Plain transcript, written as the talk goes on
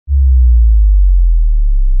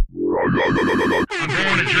I'm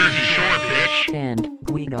going to Jersey Shore, bitch. And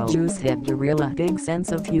Guido Juicehead Gorilla big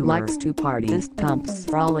sense of humor likes to party. This Pumps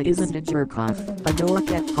Frolic isn't a jerk off. A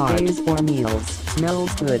dork at heart. Pays for meals.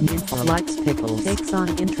 Smells good. Info likes pickles. Takes on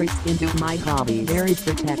interest into my hobby. Very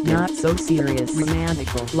protect. Not so serious.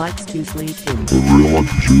 Romantical. Likes to sleep in. Gorilla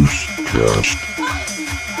Juice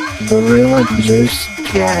Cast. Gorilla Juice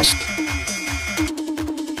Cast.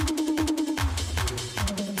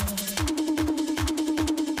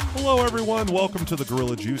 Hello, everyone. Welcome to the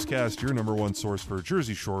Gorilla Juice Cast, your number one source for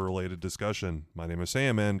Jersey Shore-related discussion. My name is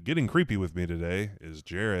Sam, and getting creepy with me today is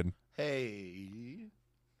Jared. Hey.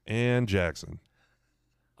 And Jackson.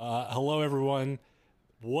 Hello, everyone.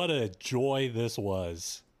 What a joy this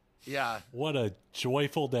was. Yeah. What a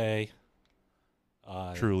joyful day.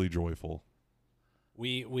 Truly joyful.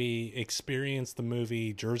 We experienced the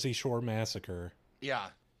movie Jersey Shore Massacre. Yeah.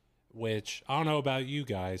 Which, I don't know about you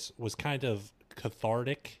guys, was kind of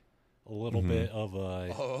cathartic. A little bit of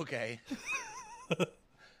a... Oh, okay.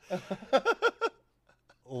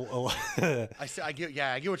 I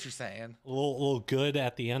get what you're saying. A little good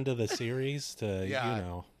at the end of the series to, Yeah. you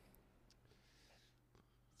know...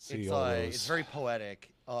 See all those. It's very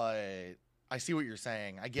poetic. I see what you're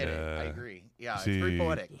saying. I get it. I Yeah. agree. Yeah, See, it's very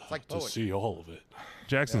poetic. It's like to poetry. see all of it.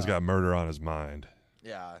 Jackson's Yeah. got murder on his mind.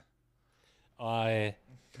 Yeah.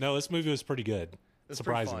 No, this movie was pretty good. It's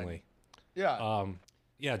pretty fun. Surprisingly. Yeah.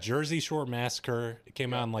 Yeah, Jersey Shore Massacre. It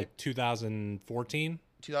came out in like 2014.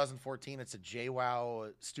 2014. It's a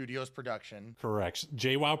JWoww Studios production. Correct.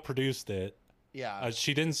 JWoww produced it. Yeah.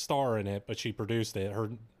 She didn't star in it, but she produced it.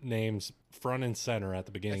 Her name's front and center at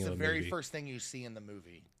the beginning It's of the the very movie. first thing you see in the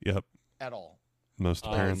movie Yep. at all. Most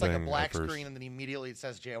apparent It's like a thing black at first. screen, and then immediately it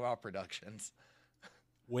says JWoww Productions.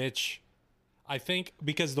 Which I think,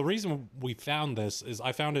 because the reason we found this is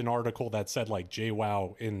I found an article that said like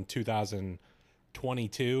JWoww in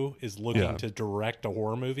 2022 is looking Yeah. to direct a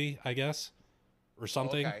horror movie, I guess, or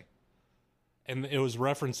something. Okay. And it was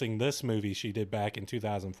referencing this movie she did back in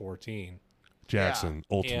 2014. Jackson,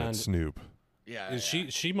 ultimate And- Snoop. Yeah. Is yeah.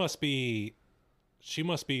 she must be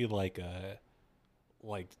like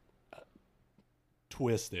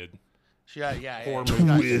twisted. Yeah. Horror She's movie.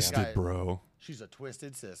 got- Twisted, bro. She's a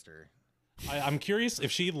twisted sister. I'm curious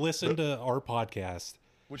if she listened to our podcast.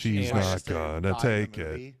 Which She's is not sister gonna died in the take it.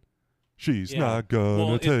 movie. She's Yeah. not gonna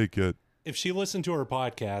Well, take it. If she listened to our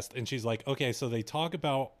podcast and she's like, okay, so they talk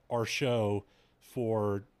about our show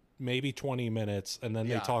for maybe 20 minutes and then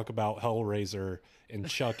Yeah. they talk about Hellraiser and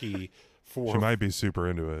Chucky She for might be super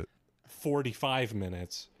into it. 45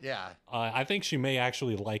 minutes. Yeah. I think she may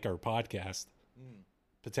actually like our podcast.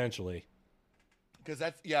 Potentially. Because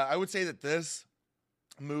I would say that this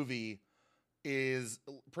movie is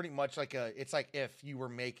pretty much like it's like if you were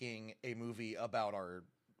making a movie about our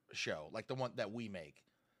show, like the one that we make.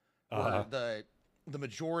 Uh-huh. Where the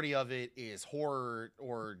majority of it is horror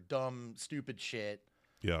or dumb, stupid shit.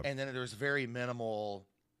 Yeah. And then there's very minimal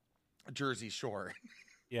Jersey Shore.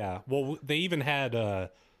 Yeah. Well, they even had They don't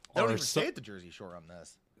our even stay at the Jersey Shore on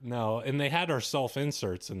this. no, and they had our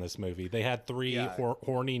self-inserts in this movie. They had three Yeah.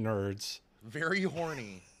 horny nerds. Very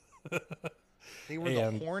horny. They were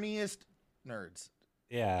And- the horniest nerds.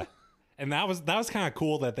 Yeah. And that was kind of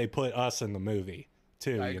cool that they put us in the movie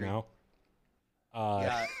too, I you agree. know.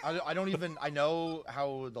 Yeah, I don't even. I know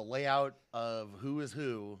how the layout of who is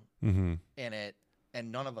who Mm-hmm. in it,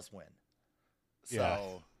 and none of us win. Yeah.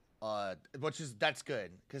 So, that's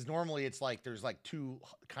good because normally it's like there's like two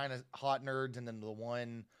kind of hot nerds, and then the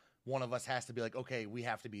one of us has to be like, okay, we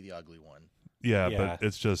have to be the ugly one. Yeah, Yeah. but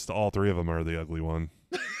it's just all three of them are the ugly one.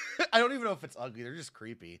 I don't even know if it's ugly; they're just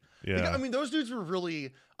creepy. Yeah. I mean, those dudes were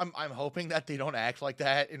really. I'm hoping that they don't act like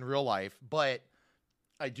that in real life, but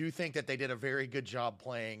I do think that they did a very good job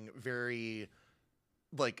playing very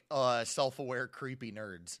like self-aware creepy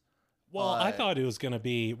nerds. Well, I thought it was going to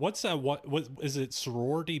be what's that what is it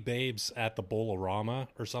sorority babes at the Bolorama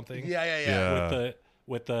or something? Yeah. Yeah.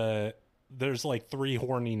 With the there's like three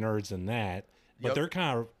horny nerds in that, but Yep. they're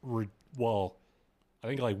kind of well, I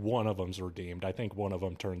think like one of them's redeemed. I think one of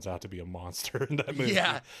them turns out to be a monster in that movie.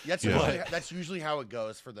 Yeah, that's Yeah. Usually, that's usually how it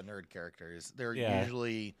goes for the nerd characters. They're Yeah.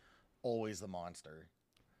 usually always the monster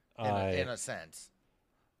in a sense.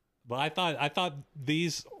 But I thought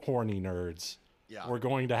these horny nerds Yeah. were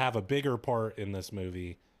going to have a bigger part in this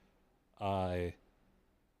movie. But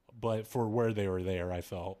for where they were there, I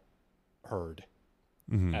felt heard.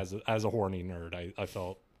 Mhm. As a horny nerd, I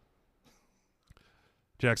felt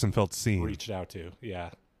Jackson felt seen. reached out to.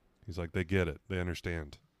 Yeah. He's like, they get it. They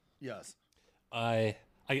understand. Yes. I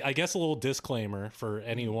guess a little disclaimer for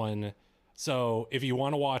anyone. So if you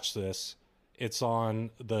want to watch this, it's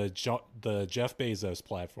on the Jeff Bezos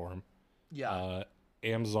platform. Yeah.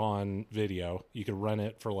 Amazon Video. You could rent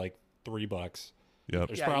it for like $3. Yep.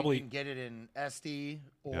 There's yeah, probably you can get it in SD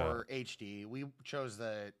or HD. We chose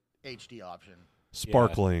the HD option.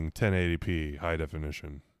 Sparkling 1080p high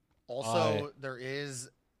definition. Also, there is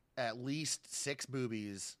at least 6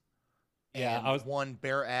 boobies Yeah, and one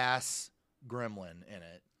bare ass gremlin in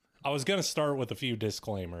it. I was gonna start with a few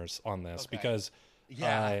disclaimers on this Okay. because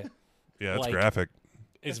Yeah. Yeah, it's Like- graphic.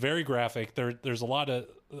 it's very graphic. There's a lot of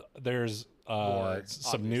there's Gore,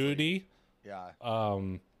 some obviously. nudity. Yeah.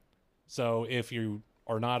 So if you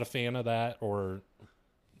are not a fan of that or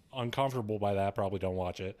uncomfortable by that, probably don't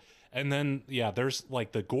watch it. And then there's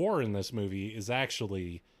like the gore in this movie is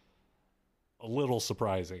actually a little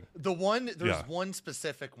surprising. There's Yeah. one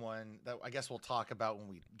specific one that I guess we'll talk about when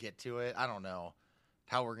we get to it. I don't know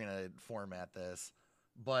how we're gonna format this,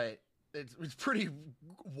 but it's pretty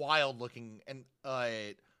wild looking, and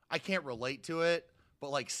I can't relate to it, but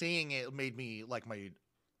like seeing it made me like my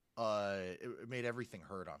it made everything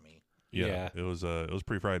hurt on me. Yeah. It was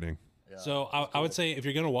pretty frightening. Yeah. So I would say if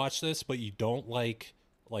you're gonna watch this, but you don't like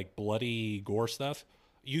bloody gore stuff,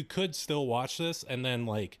 you could still watch this and then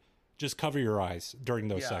like just cover your eyes during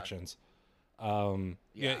those Yeah. sections.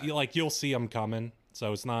 Yeah. You'll see them coming,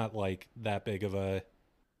 so it's not like that big of a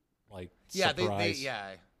surprise.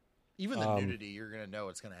 Even the Um, nudity, you're gonna know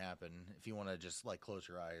it's gonna happen if you want to just like close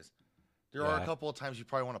your eyes. There are a Yeah. couple of times you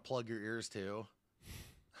probably want to plug your ears to.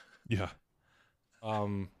 Yeah.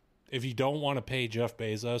 If you don't want to pay Jeff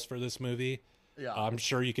Bezos for this movie, Yeah. I'm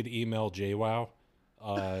sure you could email JWoww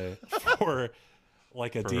for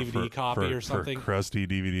like a DVD copy or something. For crusty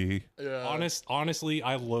DVD yeah. Honestly,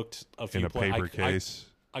 I looked a few in a paper case.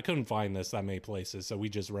 I couldn't find this that many places, so we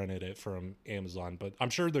just rented it from Amazon. But I'm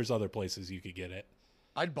sure there's other places you could get it.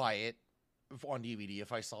 I'd buy it on DVD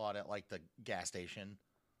if I saw it at like the gas station.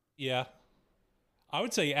 Yeah, I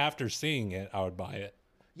would say after seeing it, I would buy it.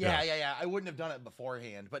 Yeah. I wouldn't have done it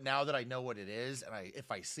beforehand, but now that I know what it is, and if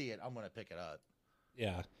I see it, I'm gonna pick it up.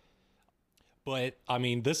 Yeah, but I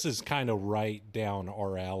mean, this is kind of right down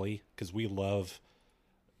our alley because we love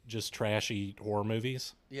just trashy horror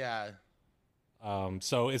movies. Yeah.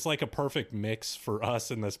 So it's like a perfect mix for us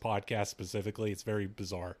in this podcast specifically. It's very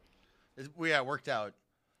bizarre. It worked out.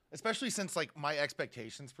 Especially since like my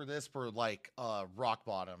expectations for this were like rock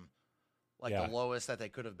bottom, like Yeah. the lowest that they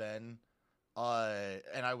could have been,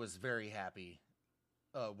 and I was very happy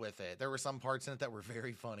with it. There were some parts in it that were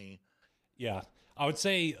very funny. Yeah, I would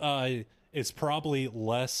say it's probably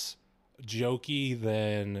less jokey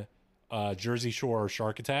than Jersey Shore or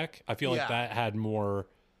Shark Attack. I feel Yeah. like that had more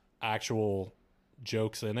actual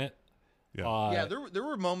jokes in it. Yeah. Yeah, there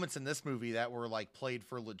were moments in this movie that were like played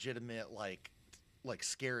for legitimate like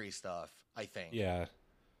scary stuff, I think. Yeah.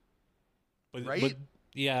 But, Right?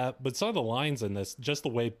 but some of the lines in this, just the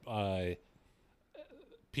way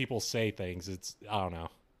people say things, I don't know.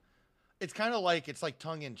 It's kind of like it's like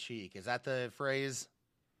tongue in cheek. Is that the phrase?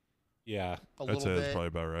 Yeah. A That's little it. It's bit. probably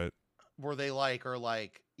about right. Where they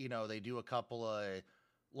they do a couple of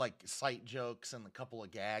like sight jokes and a couple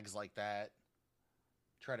of gags like that.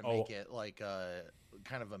 Try to make it like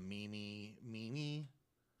kind of a meme,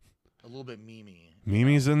 a little bit memey.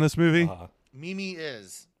 Mimi's in this movie? Mimi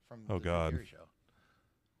is from Oh, the Drew God. Carey Show. I've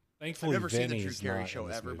Thankfully, never seen the Drew Vinny's Carey not Show in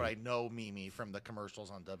this ever, movie. but I know Mimi from the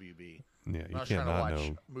commercials on WB. Yeah, When you I was can't trying to not watch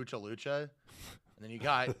know. Mucha Lucha, and then you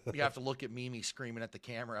have to look at Mimi screaming at the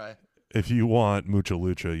camera. If you want Mucha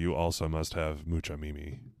Lucha, you also must have Mucha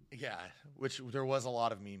Mimi. Yeah, which there was a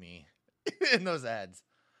lot of Mimi in those ads.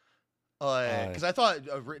 Because I thought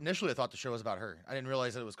initially I thought the show was about her. I didn't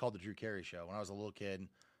realize that it was called the Drew Carey Show when I was a little kid.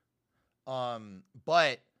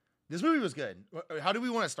 But this movie was good. How do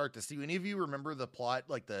we want to start this? Do any of you remember the plot,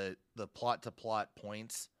 like the plot to plot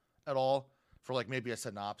points at all for like maybe a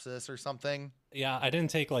synopsis or something? Yeah, I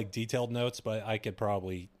didn't take like detailed notes, but I could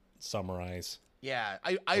probably summarize. Yeah,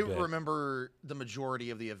 I A bit. remember the majority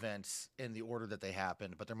of the events in the order that they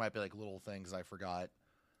happened, but there might be like little things I forgot.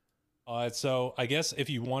 So I guess if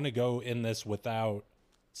you want to go in this without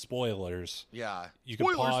spoilers, Yeah, you can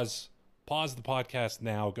Spoilers! pause the podcast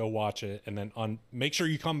now, go watch it, and then make sure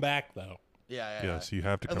you come back though. Yeah. Yes, you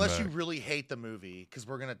have to come Unless back. you really hate the movie, because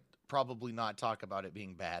we're gonna probably not talk about it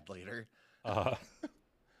being bad later.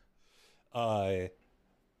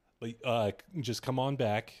 Just come on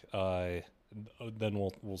back. Then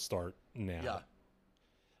we'll start now.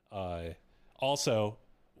 Yeah. Also,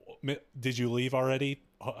 did you leave already?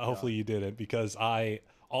 Hopefully you didn't, because I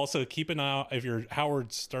also keep an eye out. If you're a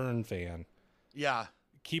Howard Stern fan, Yeah.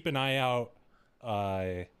 keep an eye out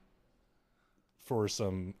for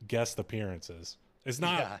some guest appearances. It's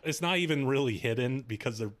not even really hidden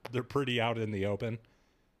because they're pretty out in the open.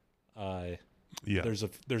 Yeah. There's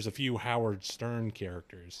a few Howard Stern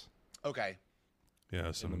characters Okay.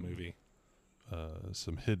 Yeah, in the movie.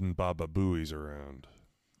 Some hidden Baba Booies around.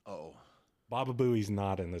 Oh. Baba Booey's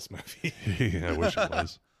not in this movie. Yeah, I wish it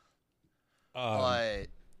was.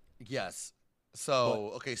 Yes.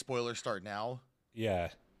 So, okay, spoilers start now. Yeah.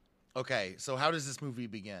 Okay, so how does this movie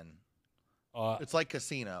begin? It's like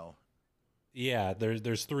Casino. Yeah,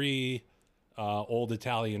 there's three old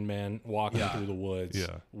Italian men walking through the woods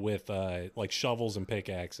Yeah. with like shovels and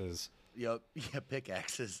pickaxes. Yep. Yeah,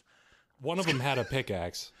 pickaxes. One of them had a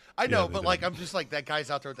pickaxe. I know, they but like did. I'm just like that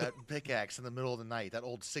guy's out there with that pickaxe in the middle of the night. That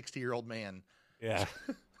old 60-year-old man. Yeah.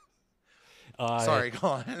 Sorry, go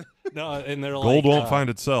on. No, and they're Gold like, won't find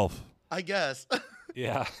itself. I guess.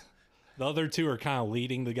 Yeah. The other two are kind of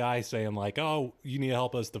leading the guy, saying like, "Oh, you need to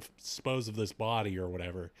help us dispose of this body or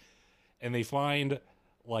whatever." And they find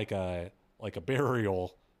like a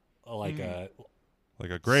burial, like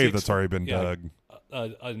Like a grave Six- that's already been yeah.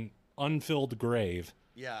 dug. an unfilled grave.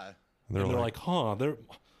 Yeah. And And they're like, "Huh, they're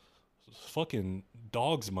fucking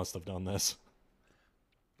dogs must have done this."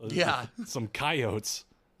 Yeah. Some coyotes.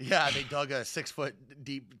 Yeah, they dug a 6 foot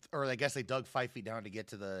deep, or I guess they dug 5 feet down to get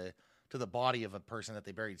to the body of a person that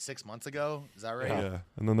they buried 6 months ago. Is that right? yeah.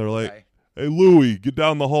 And then they're like, Okay. hey, Louie, get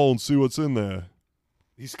down the hole and see what's in there.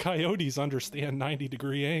 These coyotes understand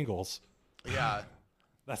 90-degree angles. Yeah.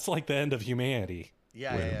 That's like the end of humanity.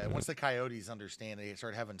 Yeah, Wait a yeah, yeah. minute. Once the coyotes understand, they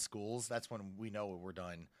start having schools. That's when we know we're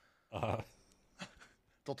done.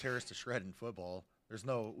 They'll tear us to shred in football. There's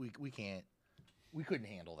no, we can't, we couldn't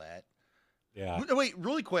handle that. Yeah. Wait,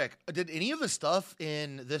 really quick. Did any of the stuff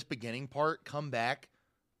in this beginning part come back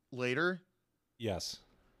later? Yes.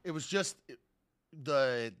 It was just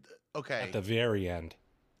the okay, At the very end.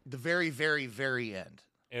 the very, very, very end.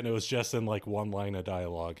 And it was just in like one line of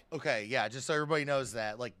dialogue. Okay, yeah, just so everybody knows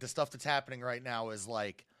that, like, the stuff that's happening right now is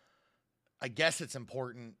like, I guess it's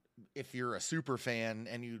important if you're a super fan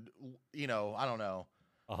and you know, I don't know.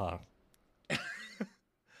 Uh-huh.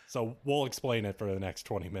 So we'll explain it for the next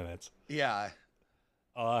 20 minutes. Yeah,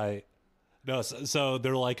 No, so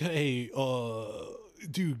they're like, "Hey,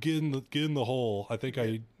 dude, get in the hole. I think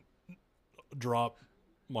I dropped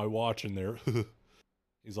my watch in there."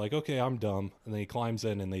 He's like, "Okay, I'm dumb." And then he climbs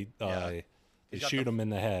in and they He's got shoot the- him in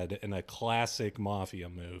the head in a classic mafia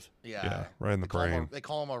move. yeah. Yeah, right in the brain. They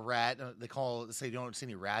call him a rat. They say you don't see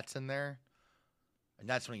any rats in there, and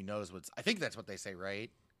that's when he knows what's. I think that's what they say,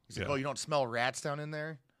 right? He's like, Yeah. "Oh, you don't smell rats down in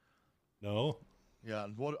there." No? Yeah,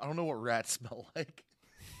 I don't know what rats smell like.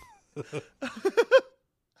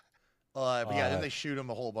 But yeah, then they shoot him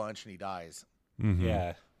a whole bunch and he dies. Mhm.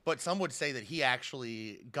 Yeah. But some would say that he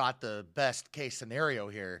actually got the best case scenario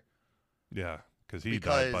here. Yeah, because he died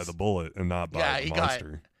by Because- the bullet and not by Yeah, the he got-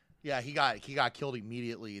 monster. Yeah, he got killed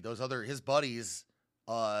immediately. His buddies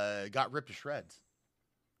got ripped to shreds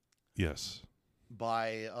Yes.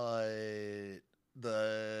 by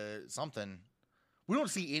the something. We don't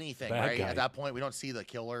see anything, Bad right? guy. At that point, we don't see the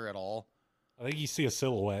killer at all. I think you see a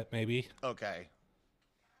silhouette, maybe. Okay.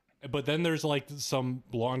 But then there's like some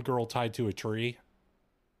blonde girl tied to a tree.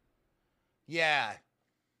 Yeah.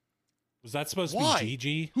 Was that supposed Why? to be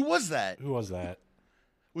Gigi? Who was that? Who was that?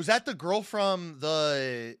 Was that the girl from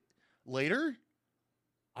the later?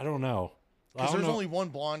 I don't know. I Because don't there's know. only one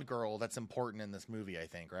blonde girl that's important in this movie, I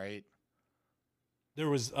think, right? There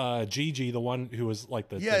was Gigi, the one who was like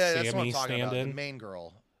the Yeah, that's what Sammy I'm talking about. The stand-in, main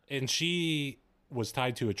girl. and she was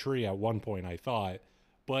tied to a tree at one point, I thought.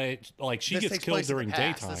 But like she This gets takes killed place in the during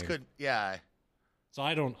past. daytime. This could, yeah. So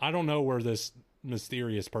I don't know where this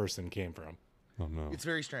mysterious person came from. Oh, no. It's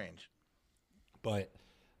very strange. But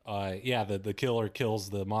yeah, the killer kills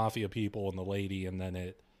the mafia people and the lady, and then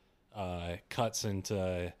it cuts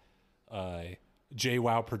into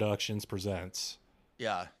JWoww Productions presents.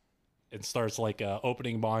 Yeah. It starts like a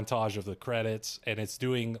opening montage of the credits, and it's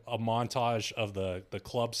doing a montage of the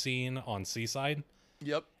club scene on Seaside.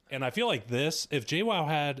 Yep. And I feel like this, if JWoww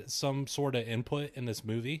had some sort of input in this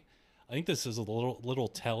movie, I think this is a little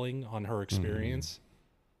telling on her experience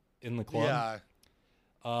in the club.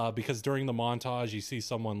 Yeah. Because during the montage, you see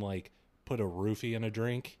someone like put a roofie in a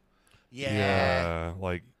drink. Yeah. Yeah,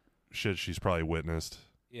 like shit she's probably witnessed.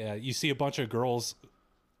 Yeah, you see a bunch of girls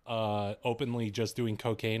openly just doing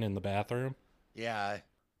cocaine in the bathroom. Yeah.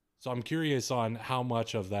 So I'm curious on how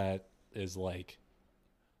much of that is like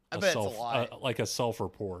I bet it's a lot. like a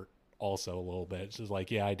self-report also a little bit. It's just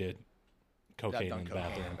like, yeah, I did cocaine done in the cocaine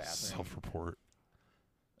in bathroom. the bathroom. Self-report.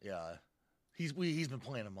 Yeah. He's been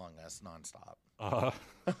playing Among Us nonstop.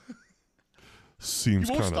 Seems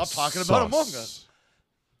You won't kind of stop talking about Among Us.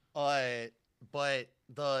 But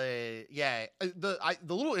the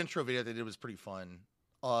little intro video they did was pretty fun.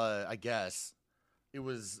 I guess it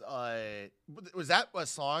was that a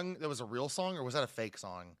song that was a real song or was that a fake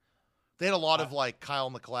song? They had a lot of like Kyle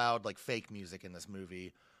MacLeod like fake music in this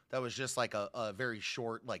movie that was just like a very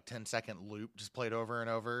short like 10-second loop just played over and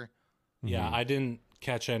over. Yeah, I didn't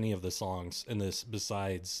catch any of the songs in this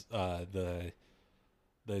besides the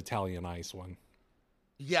Italian Ice one.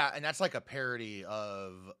 Yeah, and that's like a parody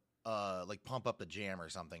of like Pump Up the Jam or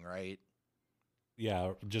something, right?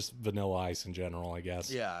 Yeah, just Vanilla Ice in general, I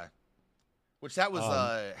guess. Yeah. Which that was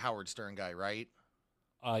Howard Stern guy, right?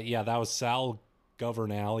 Yeah, that was Sal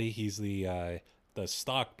Governale. He's the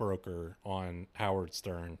stockbroker on Howard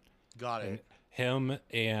Stern. Got And it. him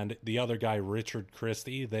and the other guy, Richard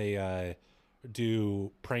Christie, they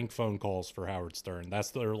do prank phone calls for Howard Stern.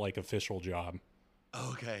 That's their like official job.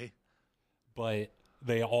 Okay. But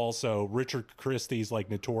they also Richard Christie's like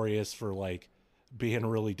notorious for like being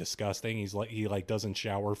really disgusting. He doesn't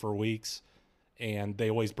shower for weeks, and they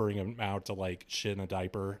always bring him out to like shit in a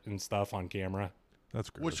diaper and stuff on camera. That's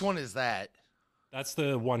gross. Which one is that? That's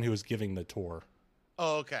the one who was giving the tour.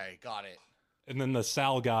 Oh, okay. Got it. And then the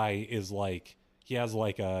Sal guy is like he has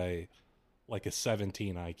like a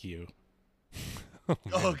 17 IQ.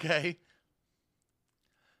 Okay.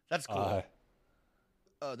 That's cool.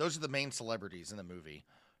 Those are the main celebrities in the movie.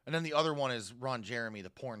 And then the other one is Ron Jeremy, the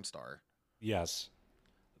porn star. Yes.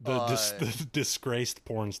 The disgraced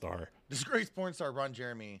porn star. Disgraced porn star Ron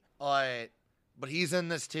Jeremy. But he's in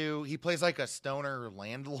this too. He plays like a stoner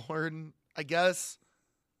landlord, I guess.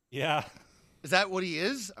 Yeah. Is that what he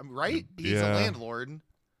is? I'm right? He's a Yeah. landlord.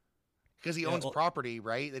 Because he owns well- property,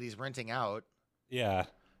 right? That he's renting out. Yeah.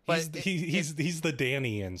 But He's the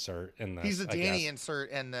Danny insert in this. He's a I Danny guess. insert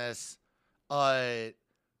in this.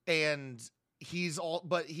 And he's all,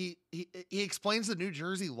 but he explains the New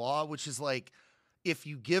Jersey law, which is like, if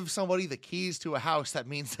you give somebody the keys to a house, that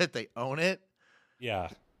means that they own it Yeah.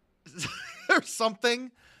 or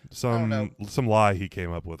something. don't know. Some lie he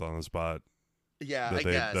came up with on the spot Yeah, that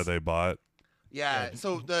I guess. they bought. Yeah.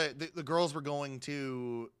 So the girls were going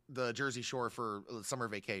to the Jersey Shore for summer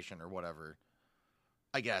vacation or whatever.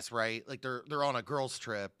 I guess, right? Like they're on a girls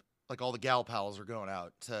trip. Like all the gal pals are going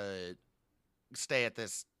out to stay at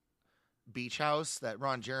this beach house that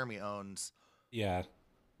Ron Jeremy owns. Yeah.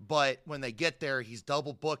 But when they get there, he's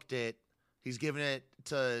double booked it. He's given it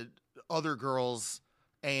to other girls,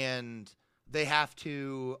 and they have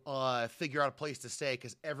to figure out a place to stay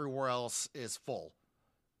because everywhere else is full.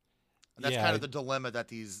 And that's Yeah. kind of the dilemma that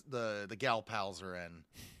the gal pals are in.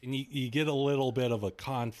 And you get a little bit of a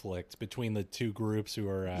conflict between the two groups who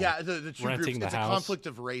are Yeah, the two renting groups. the It's house. a conflict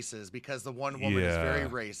of races because the one woman is very Yeah.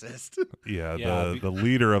 racist. Yeah, Yeah, the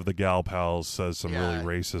leader of the gal pals says some Yeah.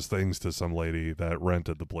 really racist things to some lady that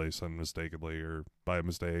rented the place unmistakably or by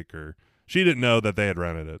mistake, or she didn't know that they had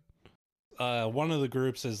rented it. one of the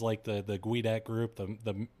groups is like the Guidet group,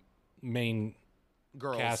 the main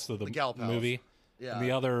Girls, cast of the gal pals. movie. Yeah, And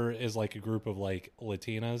the other is like a group of like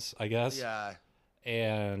Latinas, I guess. yeah,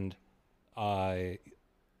 And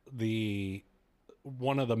the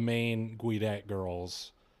one of the main Guidet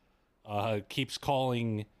girls keeps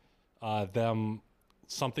calling them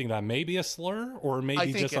something that may be a slur or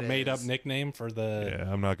maybe think just a it made up is. nickname for the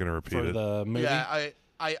Yeah, I'm not going to repeat for it. the movie. yeah.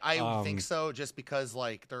 I think Um, so, just because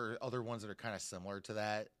like there are other ones that are kind of similar to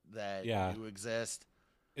that Yeah. do exist.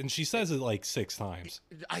 And she says it like 6 times.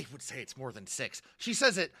 I would say it's more than 6. She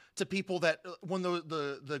says it to people that when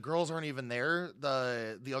the girls aren't even there,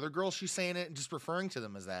 the other girls, she's saying it and just referring to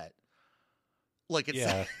them as that. Like it's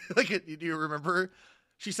Yeah. do you remember?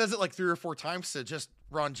 She says it like 3 or 4 times to just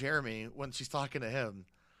Ron Jeremy when she's talking to him.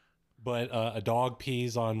 But a dog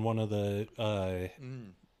pees on one of the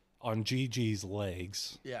Mm, on Gigi's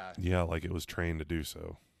legs. yeah, Yeah, like it was trained to do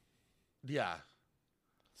so. yeah,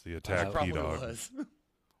 It's the attack probably P-Dog. was.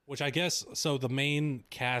 Which I guess so the main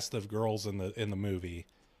cast of girls in the movie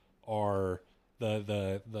are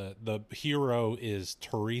the hero is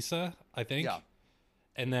Teresa, I think. Yeah.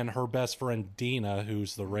 And then her best friend Dina,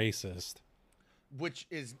 who's the racist. Which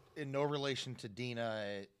is in no relation to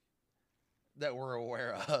Dina that we're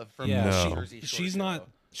aware of from Yeah, the No. Jersey Shore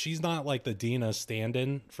She's show. not like the Dina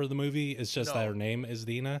stand-in for the movie. It's just that No. her name is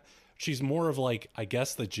Dina. She's more of like, I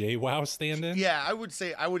guess, the JWoww stand-in. Yeah, I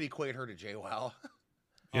would equate her to JWoww.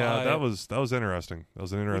 Yeah, that was interesting. That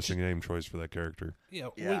was an interesting name choice for that character. Yeah,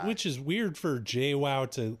 Yeah. which is weird for JWoww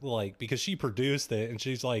to like, because she produced it and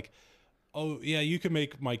she's like, oh yeah, you can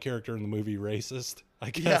make my character in the movie racist.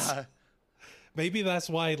 I guess Yeah. maybe that's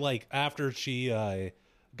why like after she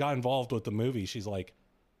got involved with the movie, she's like,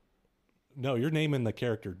 no, you're naming the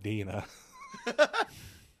character Dina.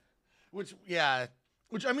 Which, yeah,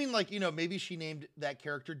 Which, I mean, like, maybe she named that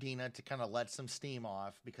character Dina to kind of let some steam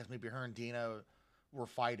off because maybe her and Dina were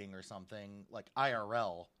fighting or something, like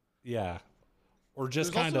IRL. Yeah. Or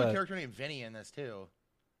just There's kind also a of. character named Vinny in this too.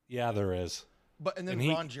 Yeah, there is. But and then And he-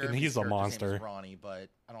 Ron and Jeremy's he's a character's name monster. is Ronnie, but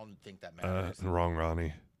I don't think that matters. Wrong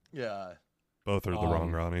Ronnie. Yeah, Both are the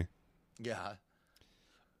wrong Ronnie. yeah.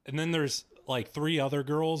 And then there's like 3 other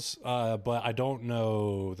girls, but I don't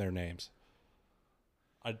know their names.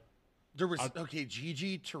 There was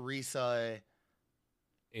Gigi, Teresa,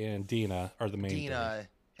 And Dina are the main Dina,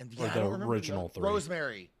 and Or yeah, I the don't remember original other- 3.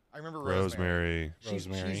 Rosemary. I remember Rosemary.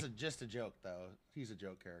 Rosemary. Rosemary. She's just a joke though. She's a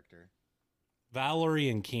joke character. Valerie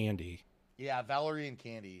and Candy Yeah, Valerie and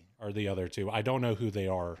Candy. are the other 2. I don't know who they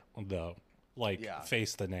are though. Like Yeah.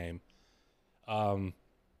 face the name.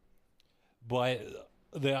 But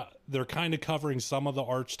they're kind of covering some of the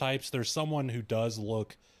archetypes. There's someone who does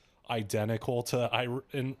look identical to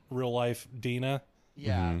in real life Dina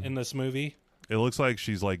Yeah, in this movie. It looks like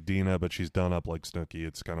she's like Dina, but she's done up like Snooki.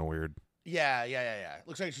 It's kind of weird. yeah.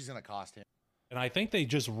 Looks like she's in a costume. And I think they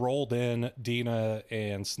just rolled in Dina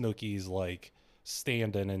and Snooki's like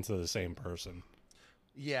stand-in into the same person.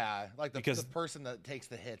 Yeah, like the Because- person that takes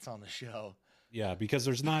the hits on the show. Yeah, because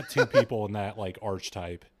there's not 2 people in that like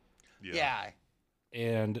archetype. Yeah,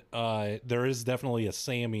 And there is definitely a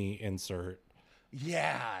Sammy insert.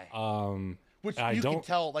 yeah. Which I you can don't-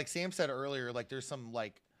 tell, like Sam said earlier, like there's some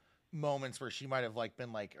like moments where she might have like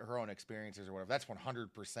been like her own experiences or whatever. That's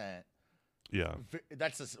 100%. Yeah.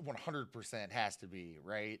 That's just 100% has to be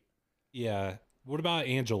right. Yeah. What about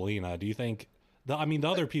Angelina? Do you think the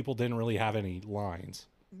other people didn't really have any lines?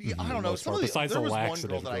 Yeah, I don't know. most Some part, of the, besides there the was one girl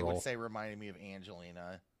laxative that I would girl. say reminded me of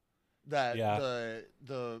Angelina. That Yeah.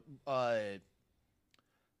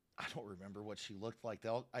 I don't remember what she looked like.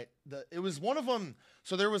 It was one of them.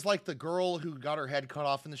 So there was like the girl who got her head cut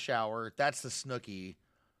off in the shower. That's the Snooki.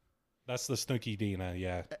 That's the Snooki Dina,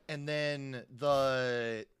 yeah. And then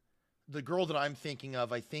the girl that I'm thinking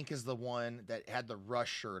of, I think, is the one that had the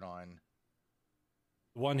Rush shirt on.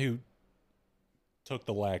 The one who took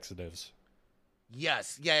the laxatives.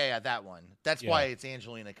 Yes, yeah, that one. That's Yeah. why it's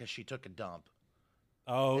Angelina, because she took a dump.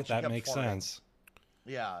 Oh, And she that kept makes farting. sense.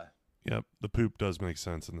 Yeah, Yep. The poop does make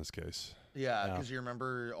sense in this case. yeah, Yeah. because you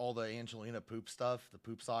remember all the Angelina poop stuff, the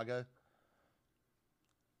poop saga,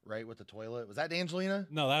 right? With the toilet, was that Angelina?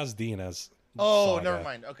 No, that was Dina's. Oh, saga. never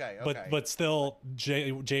mind. Okay, okay. But still,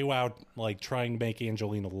 JWoww like trying to make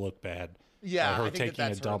Angelina look bad. yeah, her I think taking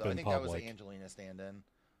that's a her, dump though. I in think that was public. the Angelina stand-in.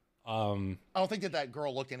 Um, I don't think that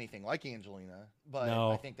girl looked anything like Angelina, but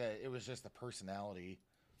No. I think that it was just the personality.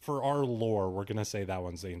 for our lore, we're gonna say that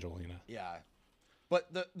one's Angelina. Yeah.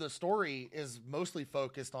 But the story is mostly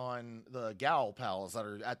focused on the gal pals that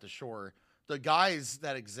are at the shore. The guys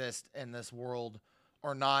that exist in this world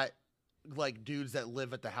are not like dudes that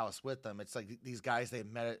live at the house with them. It's like these guys they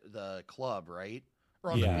met at the club, right?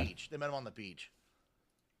 Or on Yeah. the beach. They met them on the beach.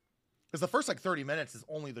 Because the first like 30 minutes is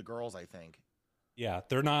only the girls, I think. Yeah,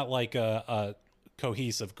 they're not like a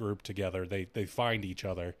cohesive group together. They find each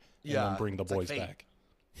other and Yeah, then bring the it's like boys fate. back.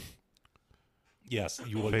 Yes,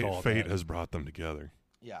 you would call it Fate that. has brought them together.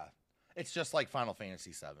 Yeah. It's just like Final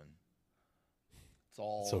Fantasy VII. It's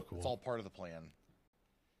all So cool. It's all part of the plan.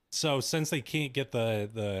 So since they can't get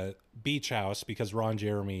the beach house because Ron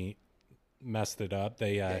Jeremy messed it up,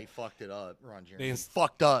 they Yeah, he fucked it up, Ron Jeremy. ins-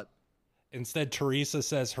 Fucked up. instead Teresa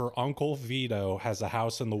says her uncle Vito has a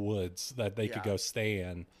house in the woods that they could Yeah. go stay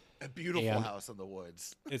in. A beautiful And- house in the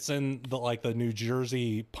woods. It's in the New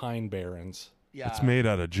Jersey Pine Barrens, Yeah. It's made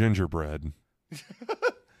out of gingerbread.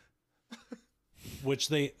 which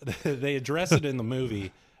they they address it in the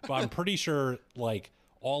movie, but I'm pretty sure like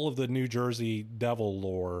all of the New Jersey Devil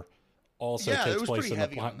lore also Yeah, it takes was place pretty in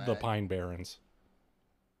heavy on the that. Pine Barrens.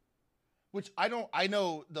 Which I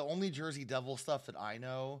know the only Jersey Devil stuff that I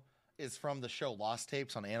know is from the show Lost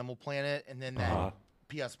Tapes on Animal Planet and then that Uh-huh.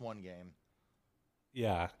 PS1 game.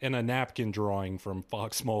 Yeah, and a napkin drawing from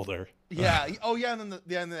Fox Mulder. Yeah. Oh yeah, and then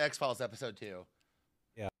the X-Files episode too.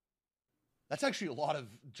 Yeah. That's actually a lot of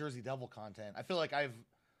Jersey Devil content. I feel like I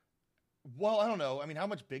don't know. I mean, how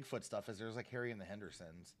much Bigfoot stuff is there? There's like Harry and the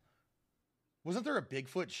Hendersons. Wasn't there a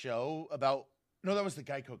Bigfoot show about no, that was the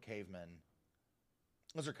Geico Cavemen.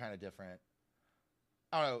 Those are kind of different.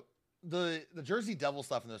 I don't know. The Jersey Devil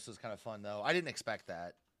stuff in this was kind of fun though. I didn't expect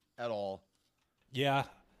that at all. Yeah.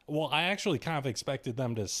 Well, I actually kind of expected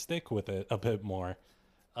them to stick with it a bit more,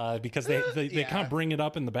 because they kind yeah. of bring it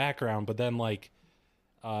up in the background, but then like,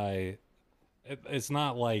 it's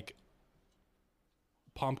not like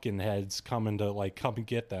pumpkin heads coming to like come and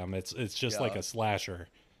get them. It's just like Yeah. a slasher.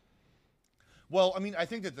 Well, I mean, I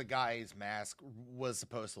think that the guy's mask was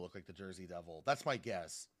supposed to look like the Jersey Devil. That's my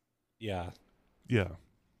guess. Yeah. Yeah.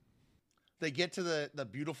 They get to the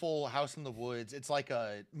beautiful house in the woods. It's like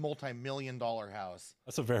a multi-million-dollar house.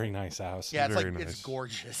 That's a very nice house. Yeah, it's Very like nice. it's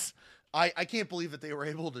gorgeous. I can't believe that they were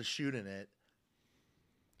able to shoot in it.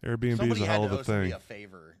 Airbnb Somebody is a had hell to of owe a somebody thing. a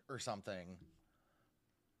favor or something.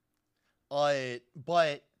 But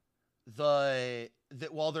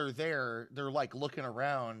while they're there, they're like looking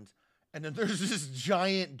around, and then there's this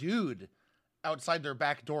giant dude outside their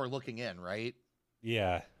back door looking in, right?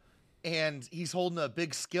 Yeah. And he's holding a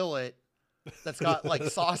big skillet that's got like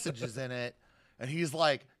sausages in it, and he's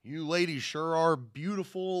like, "You ladies sure are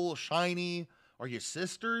beautiful, shiny. Are you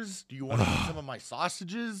sisters? Do you want to eat some of my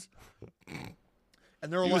sausages?"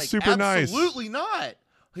 And they're He was like, super nice. "Absolutely not."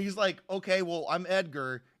 He's like, "Okay, well, I'm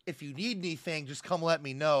Edgar. If you need anything, just come let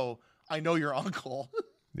me know. I know your uncle."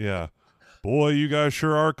 Yeah. Boy, you guys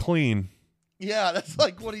sure are clean. Yeah, that's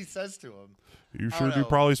like what he says to him. You I sure don't do know.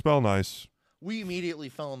 probably smell nice. We immediately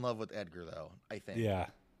fell in love with Edgar, though. I think. Yeah.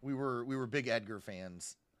 We were big Edgar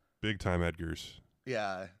fans. Big time Edgars.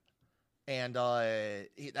 Yeah, and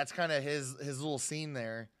that's kind of his little scene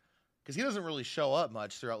there, because he doesn't really show up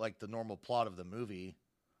much throughout like the normal plot of the movie.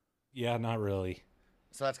 Yeah, not really.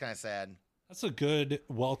 So that's kind of sad. That's a good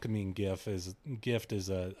welcoming gift is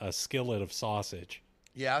a skillet of sausage.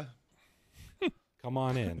 Yeah, Come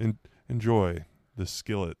on in. Enjoy the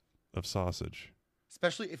skillet of sausage.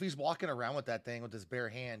 especially if he's walking around with that thing with his bare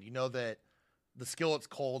hand. You know that the skillet's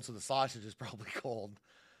cold, so the sausage is probably cold.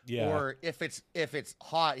 Yeah. Or if it's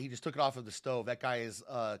hot, he just took it off of the stove. That guy is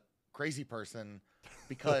a crazy person,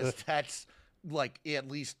 because that's like at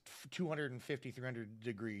least 250, 300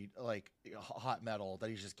 degree like hot metal that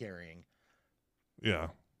he's just carrying. Yeah.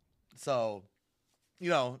 So,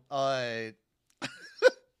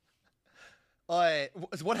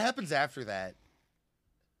 what happens after that?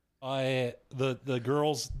 The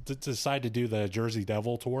girls decide to do the Jersey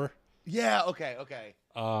Devil tour, Yeah. Okay.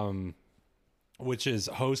 which is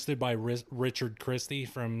hosted by Richard Christie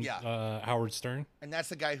from Yeah. Howard Stern. And that's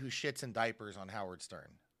the guy who shits in diapers on Howard Stern.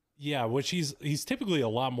 Yeah, which he's typically a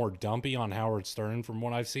lot more dumpy on Howard Stern from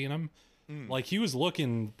what I've seen him. Like he was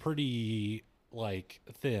looking pretty like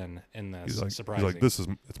thin in this. He's surprising. like, it's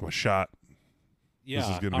my shot. Yeah, This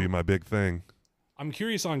is going to be my big thing. I'm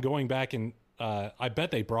curious on going back and I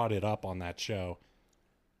bet they brought it up on that show.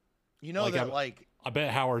 You know I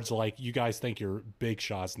bet Howard's like, you guys think you're big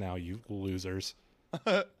shots now, you losers.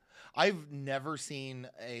 I've never seen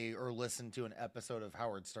or listened to an episode of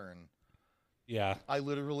Howard Stern. Yeah, I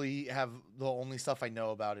literally have the only stuff I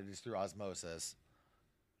know about it is through osmosis.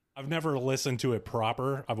 I've never listened to it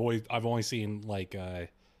proper. I've only seen like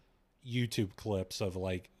YouTube clips of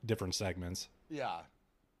like different segments, Yeah.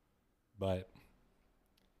 but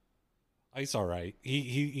he's all right.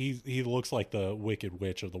 He looks like the Wicked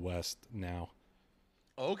Witch of the West now.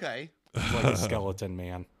 Okay. He's like a skeleton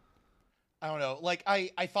man. I don't know. Like I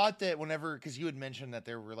thought that whenever, because you had mentioned that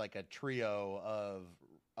there were like a trio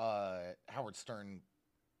of Howard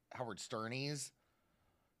Sternies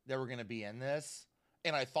that were going to be in this,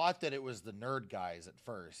 and I thought that it was the nerd guys at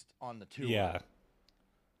first on the tour. Yeah.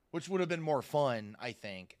 Which would have been more fun, I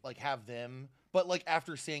think. Like have them, but like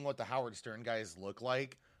after seeing what the Howard Stern guys look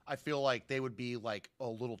like, I feel like they would be like a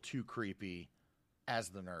little too creepy as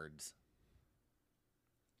the nerds.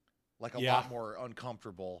 Like a lot more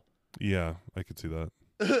uncomfortable. Yeah, I could see that.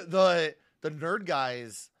 the nerd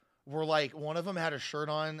guys were like, one of them had a shirt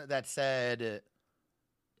on that said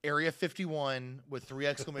Area 51 with 3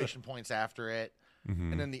 exclamation points after it.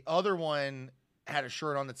 Mhm. And then the other one had a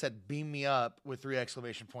shirt on that said "Beam me up" with 3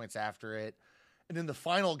 exclamation points after it. And then the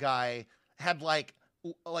final guy had like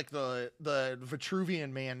the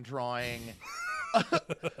Vitruvian Man drawing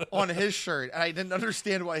on his shirt. And I didn't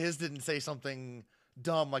understand why his didn't say something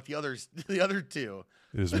dumb like the other two.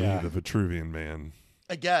 It is me, the Vitruvian Man.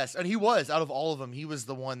 I guess. And he was, out of all of them, he was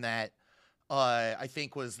the one that I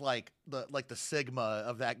think was like the Sigma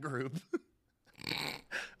of that group.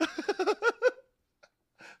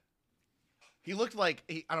 He looked like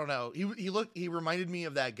I don't know. He reminded me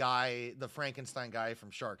of that guy, the Frankenstein guy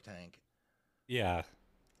from Shark Tank. Yeah.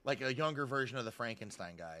 Like a younger version of the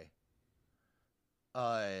Frankenstein guy.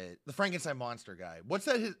 The Frankenstein monster guy. What's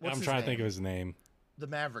that? I'm trying to think of his name. The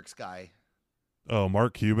Mavericks guy. Oh,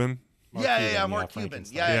 Mark Cuban? Mark Cuban, Mark Cuban.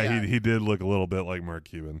 Frankenstein. Yeah. He did look a little bit like Mark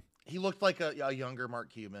Cuban. He looked like a younger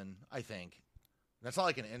Mark Cuban, I think. That's not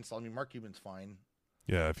like an insult. I mean, Mark Cuban's fine.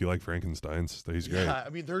 Yeah, if you like Frankensteins, he's great. Yeah, I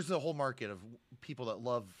mean, there's a whole market of people that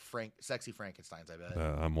love sexy Frankensteins, I bet.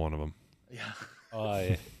 I'm one of them.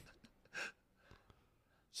 Yeah.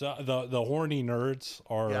 So the horny nerds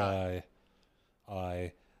are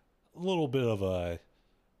a little bit of a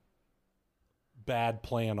bad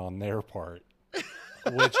plan on their part,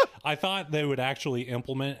 which I thought they would actually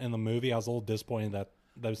implement in the movie. I was a little disappointed that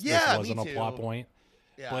this wasn't a plot point.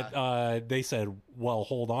 Yeah. But they said, well,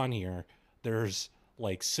 hold on here. There's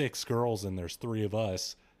like 6 girls and there's 3 of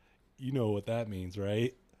us. You know what that means,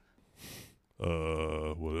 right?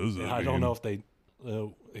 What is it? I don't know if they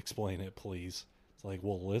explain it, please. It's like,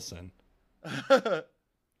 well, listen.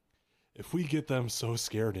 If we get them so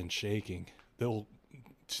scared and shaking, they'll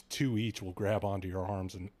 2 each will grab onto your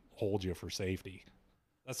arms and hold you for safety.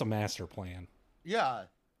 That's a master plan. Yeah.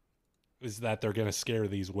 Is that they're going to scare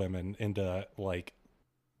these women into like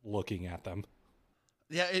looking at them.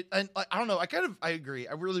 Yeah, I don't know. I agree.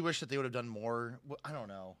 I really wish that they would have done more. I don't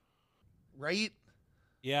know. Right?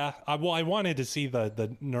 Yeah, I wanted to see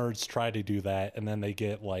the nerds try to do that, and then they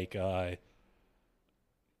get like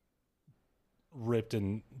ripped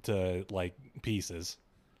into like pieces.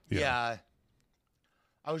 Yeah.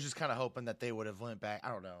 I was just kind of hoping that they would have went back. I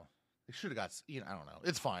don't know. They should have got. I don't know.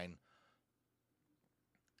 It's fine.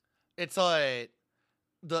 It's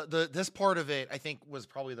this part of it I think was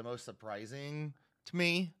probably the most surprising to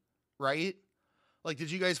me. Right? Like,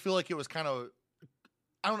 did you guys feel like it was kind of?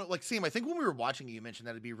 I don't know, like, Sam, I think when we were watching it, you mentioned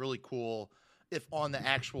that it'd be really cool if on the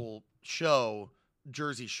actual show,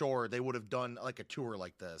 Jersey Shore, they would have done, like, a tour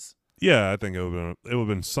like this. Yeah, I think it would have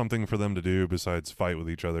been something for them to do besides fight with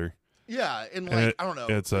each other. Yeah, and, like, I don't know.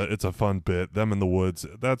 It's a fun bit. Them in the woods.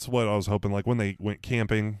 That's what I was hoping. Like, when they went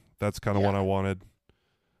camping, that's kind of what I wanted.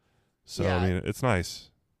 So, Yeah. I mean, it's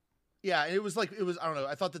nice. Yeah, it was, I don't know,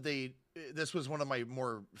 I thought that this was one of my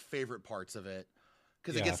more favorite parts of it.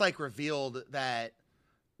 Because it gets, like, revealed that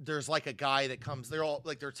there's like a guy that comes,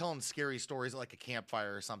 they're telling scary stories at like a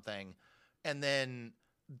campfire or something. And then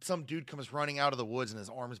some dude comes running out of the woods and his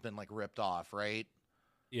arm's been like ripped off. Right.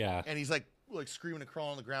 Yeah. And he's like screaming and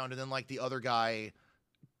crawling on the ground. And then like the other guy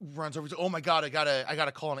runs over to, oh my God, I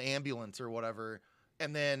gotta call an ambulance or whatever.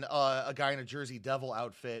 And then a guy in a Jersey Devil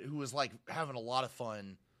outfit who was like having a lot of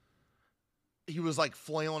fun. He was like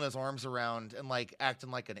flailing his arms around and like acting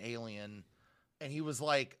like an alien. And he was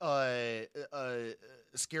like,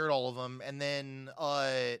 scared all of them. And then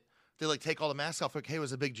they like take all the masks off. Like, hey, it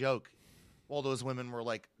was a big joke. All those women were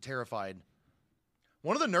like terrified.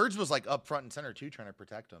 One of the nerds was like up front and center too, trying to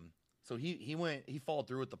protect him. So he followed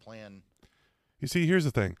through with the plan. You see, here's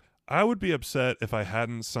the thing. I would be upset if I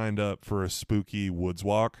hadn't signed up for a spooky woods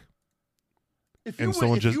walk. If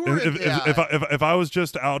I was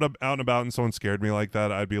just out and about and someone scared me like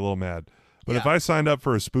that, I'd be a little mad. But if I signed up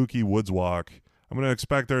for a spooky woods walk, I'm going to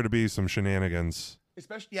expect there to be some shenanigans.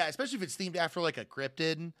 Especially if it's themed after like a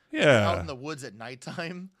cryptid. Yeah. Out in the woods at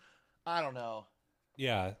nighttime. I don't know.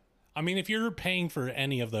 Yeah. I mean, if you're paying for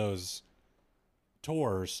any of those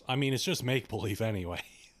tours, I mean, it's just make believe anyway.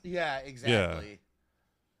 Yeah, exactly. Yeah.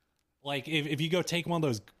 Like if you go take one of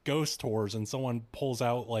those ghost tours and someone pulls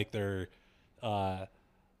out like their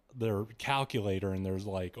calculator and there's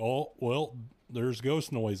like, oh, well, there's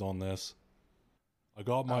ghost noise on this. I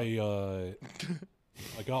got my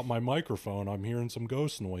microphone. I'm hearing some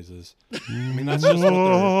ghost noises. I mean, that's just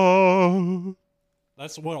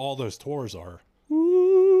that's what all those tours are.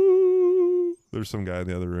 There's some guy in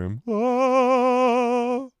the other room.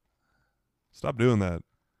 Stop doing that.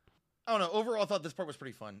 I don't know. Overall, I thought this part was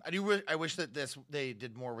pretty fun. I wish that they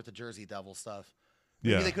did more with the Jersey Devil stuff.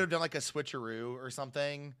 Maybe they could have done like a switcheroo or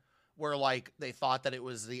something where like they thought that it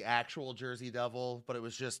was the actual Jersey Devil, but it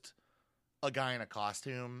was just a guy in a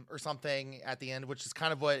costume or something at the end, which is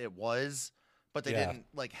kind of what it was. But they didn't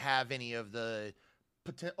like have any of the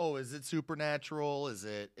is it supernatural? Is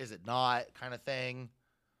it not kind of thing?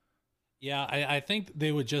 Yeah, I think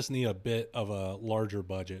they would just need a bit of a larger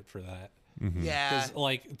budget for that. Mm-hmm. Yeah. Because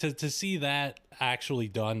like to see that actually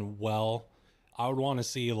done well, I would want to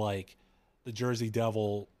see like the Jersey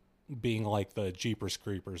Devil being like the Jeepers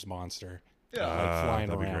Creepers monster. Yeah. Like flying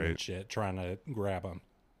that'd be around great. and shit, trying to grab him.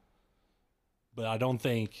 But I don't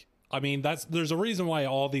think, I mean, there's a reason why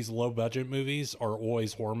all these low budget movies are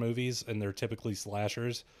always horror movies and they're typically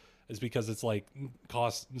slashers, is because it's like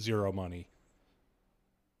costs zero money.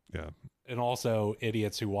 Yeah. And also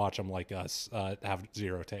idiots who watch them like us have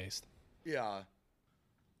zero taste. Yeah.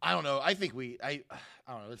 I don't know. I think I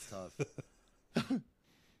don't know. It's tough.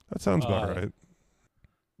 That sounds about right.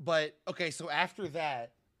 But okay, so after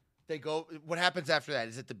that, they go. What happens after that?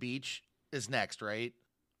 Is it the beach is next, right?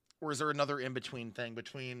 Or is there another in between thing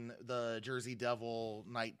between the Jersey Devil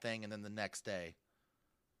night thing and then the next day?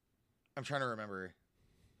 I'm trying to remember.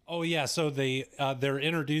 Oh yeah, so they're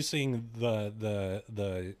introducing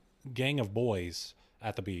the gang of boys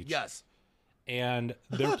at the beach. Yes. And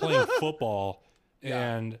they're playing football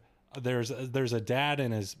Yeah. and there's a dad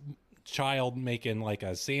and his child making like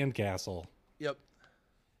a sandcastle, Yep.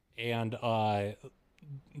 and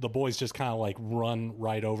the boys just kind of like run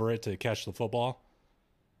right over it to catch the football.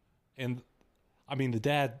 And I mean, the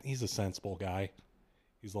dad, he's a sensible guy.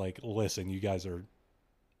 He's like, listen, you guys are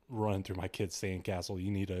running through my kid's sandcastle.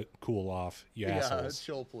 You need to cool off, you assholes. Yeah,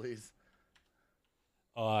 chill, please.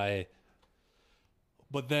 But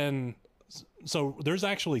then, so there's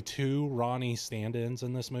actually 2 Ronnie stand-ins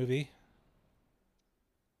in this movie.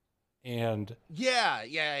 And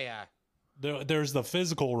Yeah. there's the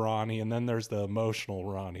physical Ronnie, and then there's the emotional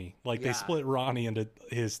Ronnie. Like, Yeah. they split Ronnie into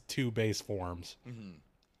his 2 base forms.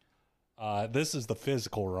 Mm-hmm. This is the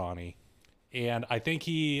physical Ronnie. And I think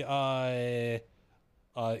he calls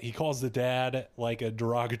the dad like a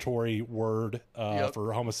derogatory word Yep.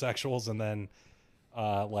 for homosexuals, and then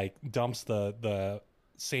like dumps the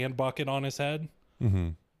sand bucket on his head. Mm-hmm.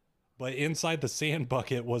 But inside the sand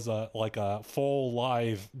bucket was a full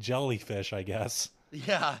live jellyfish, I guess.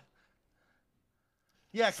 Yeah.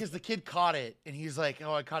 Yeah, because the kid caught it, and he's like,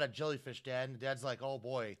 "Oh, I caught a jellyfish, Dad." And the dad's like, "Oh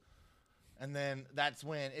boy." And then that's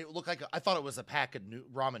when it looked like I thought it was a pack of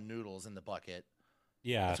ramen noodles in the bucket.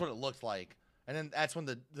 Yeah. That's what it looked like. And then that's when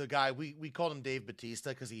the guy we called him Dave Bautista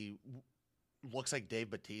because he looks like Dave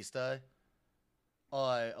Bautista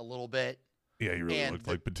a little bit. Yeah, he really And looked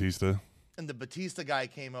like Batista. And the Batista guy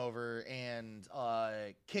came over and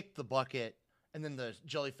kicked the bucket, and then the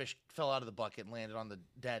jellyfish fell out of the bucket and landed on the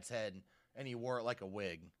dad's head, and he wore it like a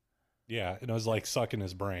wig. Yeah, and it was like sucking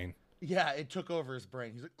his brain. Yeah, it took over his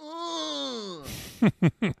brain. He's like, ugh.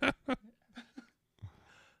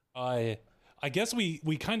 I guess we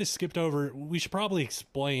kind of skipped over. We should probably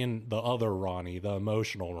explain the other Ronnie, the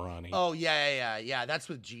emotional Ronnie. Oh yeah. That's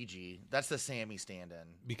with Gigi. That's the Sammy stand-in.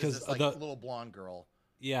 Because this, like the- little blonde girl.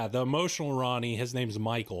 Yeah, the emotional Ronnie. His name's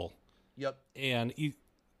Michael, Yep. and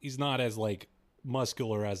he's not as like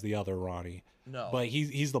muscular as the other Ronnie. No. But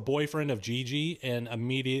he's the boyfriend of Gigi, and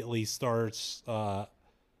immediately starts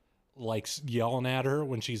like yelling at her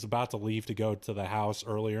when she's about to leave to go to the house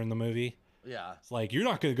earlier in the movie. Yeah. It's like, you're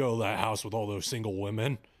not going to go to that house with all those single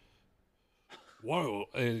women. Whoa.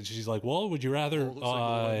 And she's like, well, would you rather All those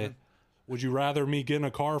single women. would you rather me get in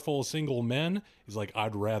a car full of single men? He's like,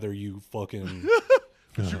 I'd rather you fucking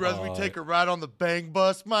Would you rather me take a ride on the bang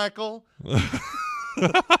bus, Michael?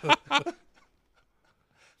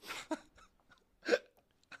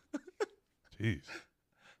 Jeez.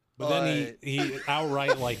 But then he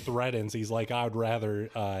outright like threatens. He's like, I'd rather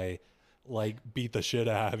like beat the shit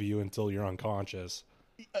out of you until you're unconscious.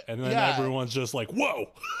 And then yeah. everyone's just like, whoa.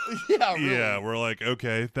 Yeah, really. Yeah, we're like,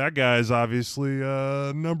 okay, that guy's obviously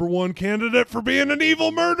number 1 candidate for being an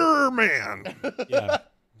evil murderer, man. Yeah.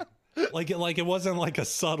 Like it wasn't like a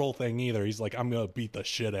subtle thing either. He's like, I'm gonna beat the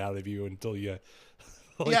shit out of you until you.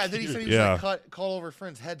 Like, Yeah, then he said he was Yeah. like call over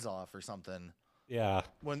friends' heads off or something. Yeah.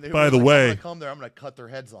 When they By were the like, way- I'm gonna come there, I'm gonna cut their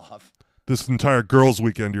heads off. This entire girls'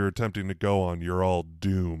 weekend you're attempting to go on, you're all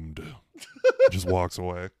doomed. Just walks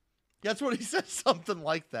away. That's what he said, something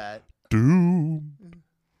like that. Doom.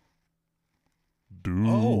 Doom.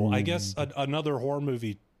 Oh, I guess another horror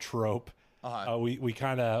movie trope. Uh-huh. We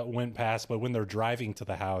kind of went past, but when they're driving to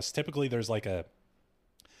the house, typically there's like a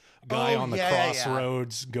guy on the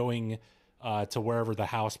crossroads going to wherever the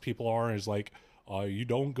house people are, and is like, you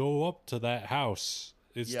don't go up to that house.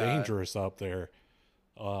 It's Yeah. dangerous up there.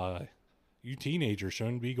 You teenagers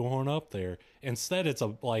shouldn't be going up there. Instead, it's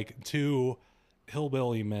like 2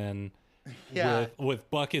 hillbilly men Yeah. with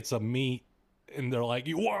buckets of meat, and they're like,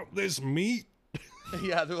 you want this meat?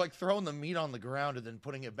 Yeah, they're like throwing the meat on the ground and then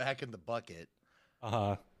putting it back in the bucket.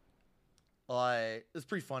 It's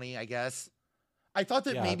pretty funny, I guess. I thought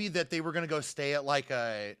that Yeah. maybe that they were gonna go stay at like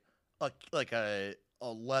a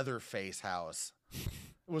Leatherface house.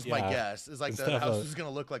 Was my Yeah. guess. Is like Instead the of house a- is gonna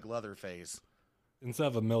look like Leatherface. Instead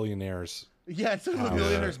of a millionaire's. Yeah, it's a Oh,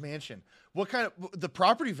 millionaire's mansion. What kind of the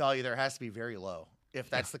property value there has to be very low if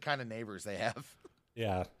that's the kind of neighbors they have.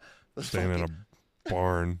 Yeah. That's Staying in fucking- a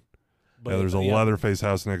barn. But Yeah, there's a Leatherface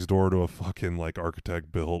house next door to a fucking like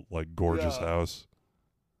architect built like gorgeous Yeah. house.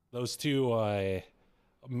 those 2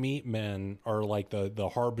 meat men are like the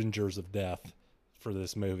harbingers of death for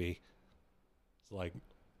this movie. It's like,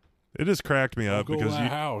 It just cracked me up go to because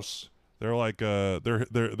that house. they're like they're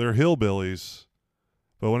hillbillies,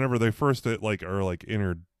 but whenever they first are like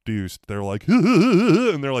introduced, they're like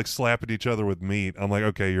and they're like slapping each other with meat. I'm like,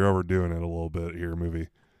 okay, you're overdoing it a little bit here, movie.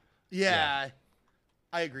 Yeah,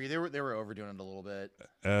 I agree. They were overdoing it a little bit.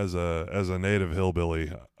 As a native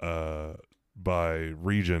hillbilly, by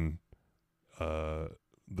region, the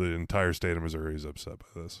entire state of Missouri is upset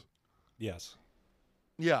by this. Yes.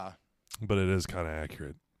 Yeah, But it is kind of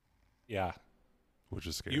accurate, Yeah. which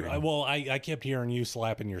is scary. I kept hearing you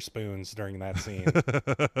slapping your spoons during that scene.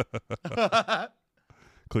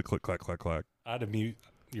 Click, click, clack, clack, clack. I had to mute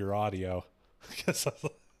your audio because I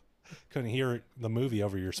couldn't hear the movie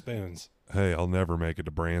over your spoons. Hey, I'll never make it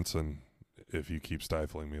to Branson if you keep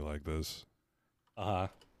stifling me like this. Uh-huh.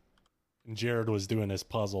 And Jared was doing his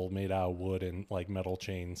puzzle made out of wood and like metal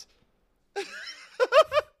chains.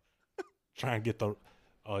 Trying to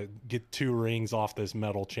get 2 rings off this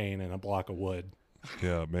metal chain and a block of wood.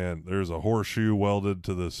 Yeah, man, there's a horseshoe welded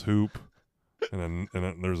to this hoop, and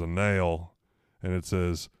there's a nail, and it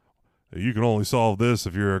says, "You can only solve this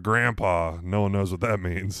if you're a grandpa." No one knows what that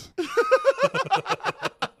means.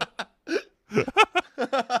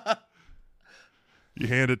 You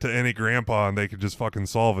hand it to any grandpa, and they could just fucking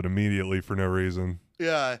solve it immediately for no reason.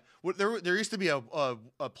 Yeah, there used to be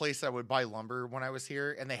a place that would buy lumber when I was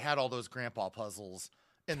here, and they had all those grandpa puzzles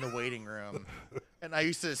in the waiting room, and I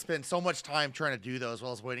used to spend so much time trying to do those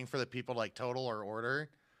while I was waiting for the people to like total or order.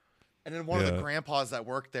 And then one of the grandpas that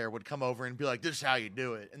worked there would come over and be like, "This is how you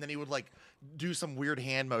do it," and then he would like do some weird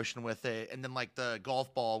hand motion with it, and then like the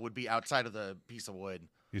golf ball would be outside of the piece of wood.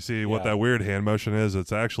 You see what that weird hand motion is?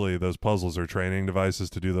 It's actually those puzzles are training devices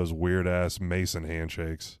to do those weird ass Mason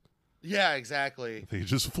handshakes. Yeah, exactly. He's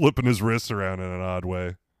just flipping his wrists around in an odd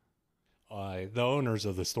way. The owners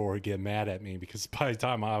of the store would get mad at me because by the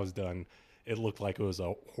time I was done, it looked like it was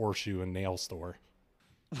a horseshoe and nail store.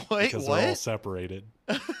 Wait, because what? they're all separated.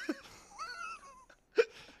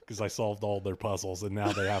 Because I solved all their puzzles and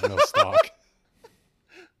now they have no stock.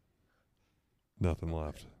 Nothing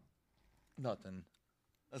left. Nothing.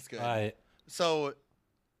 That's good. So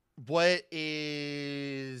what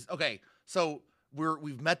is okay? So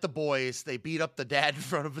we've met the boys. They beat up the dad in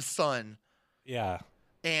front of his son. Yeah.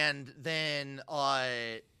 And then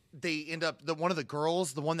they end up one of the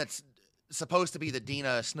girls, the one that's supposed to be the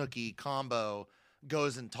Dina Snooki combo,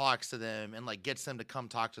 goes and talks to them and like gets them to come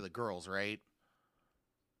talk to the girls, right?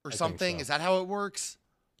 Or something. So. Is that how it works?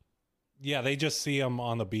 Yeah, they just see them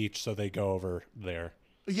on the beach, so they go over there.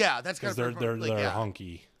 Yeah, that's kind of they're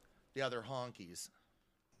hunky. Yeah, they're honkies.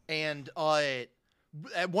 And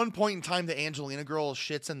at one point in time, the Angelina girl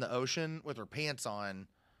shits in the ocean with her pants on,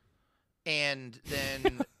 and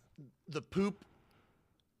then the poop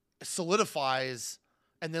solidifies,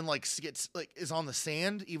 and then like gets like is on the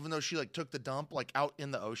sand, even though she like took the dump like out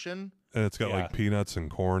in the ocean. And it's got like peanuts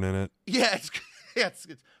and corn in it. Yeah, it's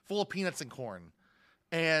full of peanuts and corn,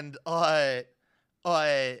 and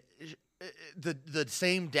the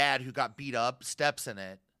same dad who got beat up steps in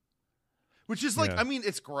it, which is like, I mean,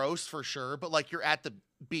 it's gross for sure, but like you're at the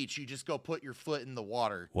beach, you just go put your foot in the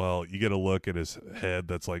water. Well, you get a look at his head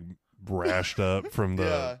that's like rashed up from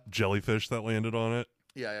the jellyfish that landed on it.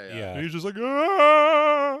 Yeah. And he's just like,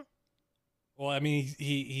 ah! Well, I mean,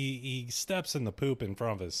 he steps in the poop in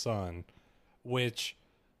front of his son, which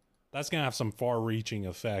that's gonna have some far-reaching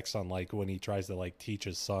effects on like when he tries to like teach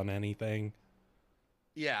his son anything.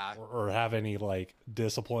 Yeah. Or have any like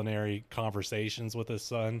disciplinary conversations with his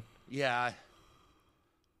son. Yeah.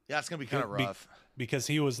 Yeah, it's gonna be kind of rough. Because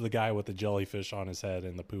he was the guy with the jellyfish on his head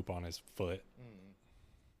and the poop on his foot.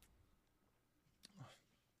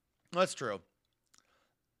 That's true.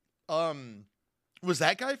 Was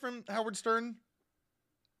that guy from Howard Stern?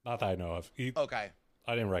 Not that I know of. Okay.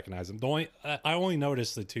 I didn't recognize him. I only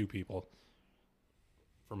noticed the 2 people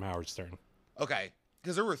from Howard Stern. Okay.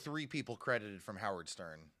 Because there were 3 people credited from Howard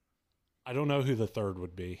Stern. I don't know who the 3rd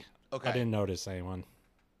would be. Okay. I didn't notice anyone.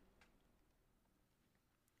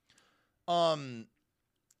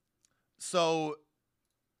 So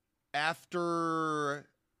after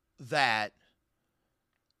that,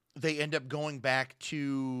 they end up going back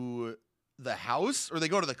to the house, or they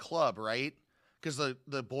go to the club, right? Because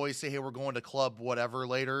the boys say, "Hey, we're going to club whatever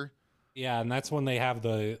later." Yeah, and that's when they have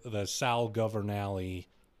the Sal Governale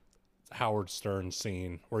Howard Stern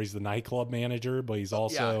scene where he's the nightclub manager, but he's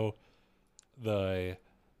also the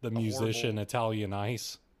musician Italian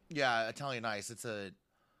Ice. Yeah, Italian Ice. It's a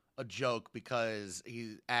joke because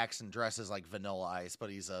he acts and dresses like Vanilla Ice,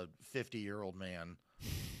 but he's a 50-year-old man.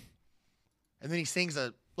 And then he sings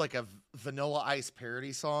a Vanilla Ice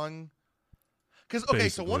parody song.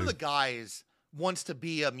 Because so one of the guys wants to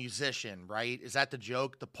be a musician, right? Is that the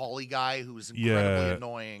joke? The Pauly guy who's incredibly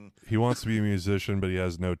annoying. He wants to be a musician, but he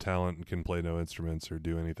has no talent and can play no instruments or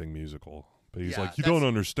do anything musical. But he's like, you don't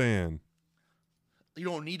understand. You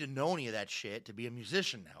don't need to know any of that shit to be a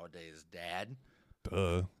musician nowadays, Dad.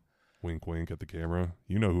 Duh. Wink, wink at the camera.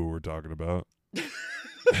 You know who we're talking about.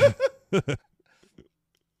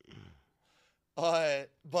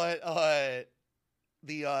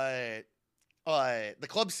 the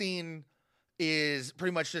club scene is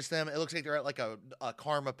pretty much just them. It looks like they're at like a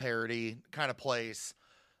Karma parody kind of place,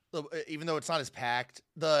 even though it's not as packed.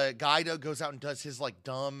 The guy goes out and does his like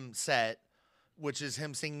dumb set, which is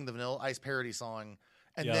him singing the Vanilla Ice parody song.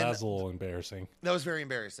 And yeah, then, that was a little embarrassing. That was very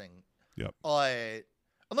embarrassing. Yep. I'm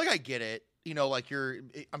like, I get it. You know, like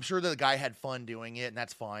I'm sure the guy had fun doing it, and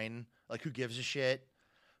that's fine. Like, who gives a shit?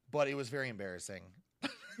 But it was very embarrassing.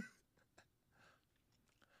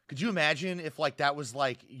 Could you imagine if like that was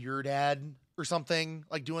like your dad or something,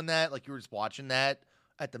 like doing that? Like you were just watching that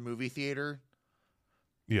at the movie theater?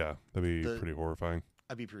 Yeah, that'd be pretty horrifying.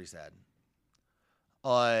 I'd be pretty sad.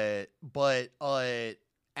 But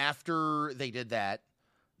after they did that,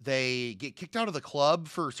 they get kicked out of the club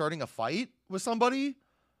for starting a fight with somebody.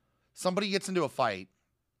 Somebody gets into a fight.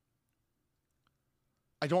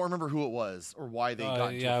 I don't remember who it was or why they got into a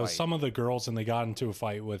fight. Yeah, it was some of the girls, and they got into a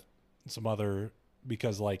fight with some other,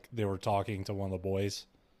 because like they were talking to one of the boys.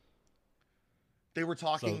 They were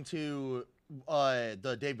talking to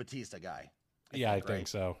the Dave Bautista guy. I think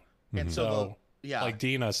so. And Mhm. so like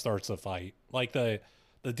Dina starts a fight, like the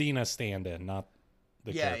Dina stand-in, not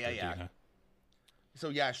the character Dina. So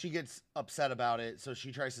yeah, she gets upset about it. So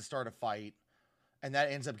she tries to start a fight, and that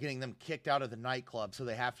ends up getting them kicked out of the nightclub. So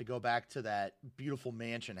they have to go back to that beautiful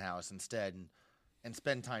mansion house instead and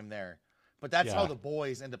spend time there. But that's how the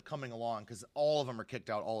boys end up coming along, because all of them are kicked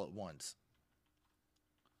out all at once.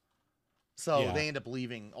 So they end up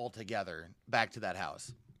leaving altogether back to that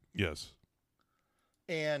house. Yes.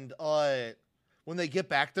 And when they get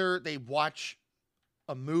back there, they watch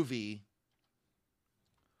a movie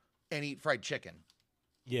and eat fried chicken.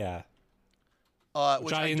 Yeah.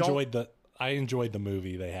 Which I enjoyed the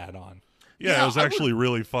movie they had on. Yeah, it was actually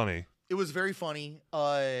really funny. It was very funny.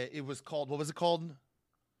 It was called, what was it called?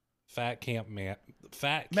 Camp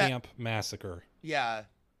Massacre. Yeah.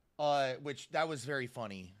 Which that was very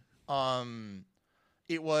funny.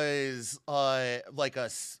 It was like a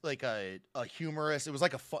humorous. It was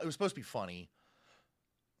like it was supposed to be funny.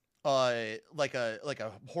 Like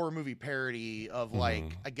a horror movie parody of like,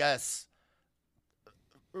 I guess,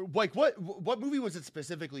 like what movie was it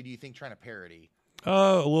specifically, do you think, trying to parody?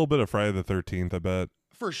 A little bit of Friday the 13th, I bet.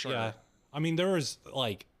 For sure. Yeah. I mean, there was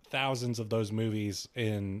like thousands of those movies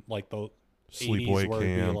in like the Sleepaway 80s where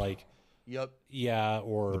it'd be Camp. like, Yep. yeah, The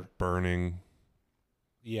or Burning.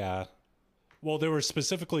 yeah. Well, there were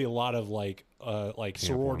specifically a lot of like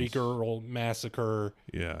Sorority ones. Girl Massacre,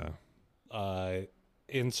 Yeah.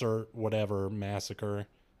 insert whatever massacre.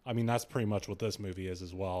 I mean, that's pretty much what this movie is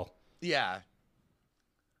as well. Yeah.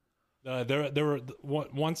 There were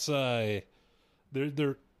once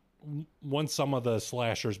some of the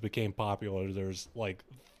slashers became popular, there's like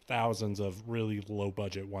thousands of really low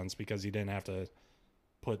budget ones because you didn't have to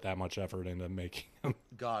put that much effort into making them.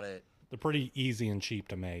 Got it. They're pretty easy and cheap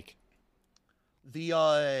to make.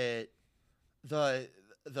 The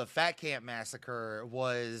Fat Camp Massacre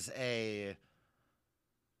was a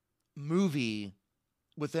movie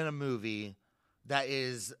within a movie that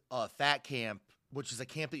is a fat camp, which is a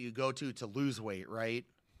camp that you go to lose weight, right?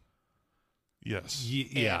 Yes.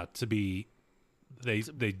 Yeah,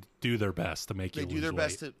 they do their best to make you lose weight. They do their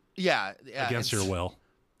best to yeah against your will.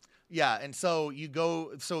 Yeah, and so you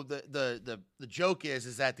go. So the joke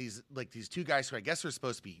is that these two guys who I guess are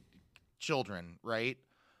supposed to be children, right?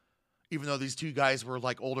 Even though these two guys were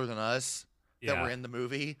like older than us that were in the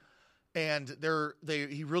movie, and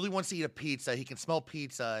he really wants to eat a pizza. He can smell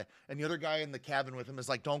pizza, and the other guy in the cabin with him is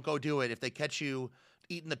like, "Don't go do it. If they catch you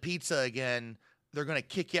eating the pizza again, they're gonna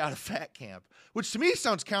kick you out of fat camp." Which to me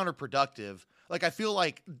sounds counterproductive. Like, I feel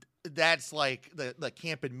like that's like the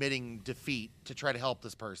camp admitting defeat to try to help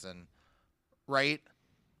this person, right?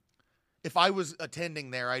 If I was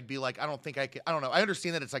attending there, I'd be like, I don't think I could. I don't know. I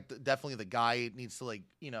understand that it's like definitely the guy needs to like,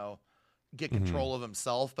 get control of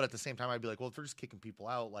himself, but at the same time, I'd be like, well, if they're just kicking people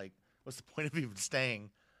out, like, what's the point of even staying?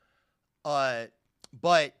 But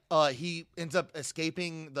he ends up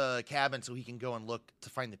escaping the cabin so he can go and look to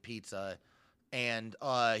find the pizza, and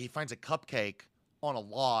he finds a cupcake on a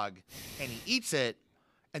log, and he eats it,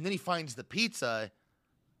 and then he finds the pizza,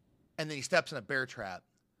 and then he steps in a bear trap.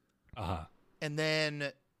 And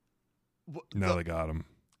then Now they got him.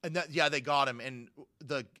 And they got him. And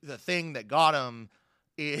the thing that got him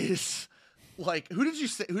is like, who did you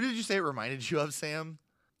say it reminded you of, Sam?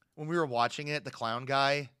 When we were watching it, the clown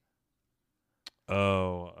guy.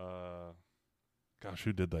 Oh, gosh,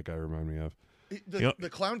 who did that guy remind me of? The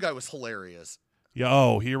clown guy was hilarious. Yeah.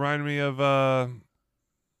 Oh, he reminded me of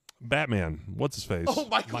Batman. What's his face? Oh,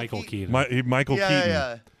 Michael Keaton. Michael Keaton.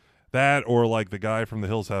 Yeah. That, or like the guy from The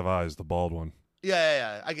Hills Have Eyes, the bald one.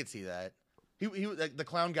 Yeah. I could see that. Like, the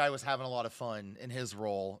clown guy was having a lot of fun in his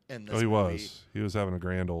role in this he movie. was. He was having a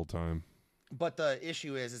grand old time. But the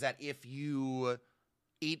issue is that if you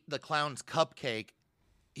eat the clown's cupcake,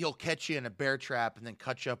 he'll catch you in a bear trap and then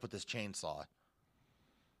cut you up with his chainsaw.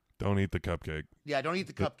 Don't eat the cupcake. Yeah, don't eat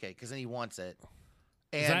the cupcake because then he wants it.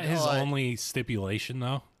 And, Is that his only stipulation,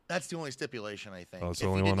 though? That's the only stipulation, I think. Oh, it's if the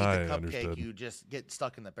only you didn't one eat I the cupcake, understood. you just get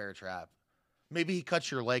stuck in the bear trap. Maybe he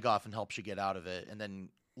cuts your leg off and helps you get out of it and then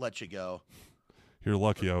lets you go. You're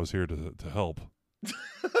lucky I was here to help.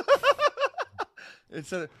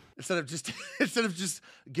 Instead of just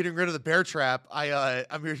getting rid of the bear trap,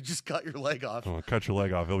 I'm here to just cut your leg off. I'm gonna cut your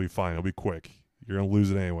leg off. It'll be fine. It'll be quick. You're gonna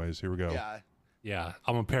lose it anyways. Here we go. Yeah. Yeah,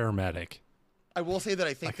 I'm a paramedic. I will say that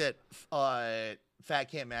I think that Fat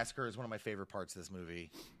Camp Massacre is one of my favorite parts of this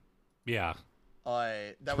movie. Yeah.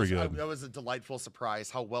 That Pretty good. was a delightful surprise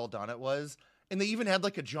how well done it was, and they even had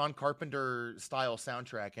like a John Carpenter style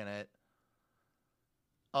soundtrack in it.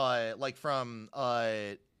 Like from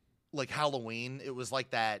like Halloween, it was like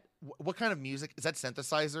that. What kind of music is that?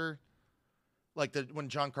 Synthesizer, like when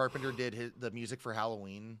John Carpenter did the music for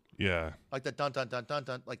Halloween, Yeah. like the dun dun dun dun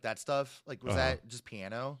dun, like that stuff. Like was that just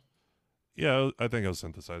piano? Yeah, I think it was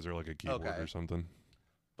synthesizer, like a keyboard Okay. or something.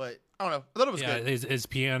 But I don't know. I thought it was Yeah, good. his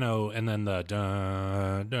piano and then the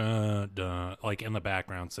dun, dun, dun, like in the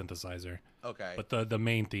background synthesizer. Okay, But the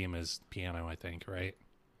main theme is piano, I think, right?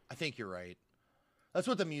 I think you're right. That's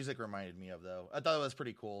what the music reminded me of, though. I thought it was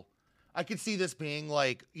pretty cool. I could see this being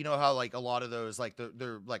like, you know how like a lot of those like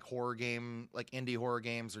they're like horror game, like indie horror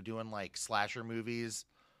games are doing like slasher movies,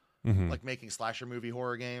 Mm-hmm. like making slasher movie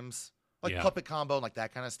horror games, like Yeah. Puppet Combo and like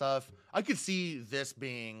that kind of stuff. I could see this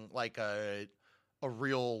being like a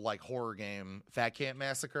real like horror game, Fat Camp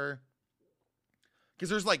Massacre. Because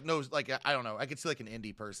there's like no like I don't know. I could see like an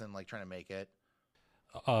indie person like trying to make it.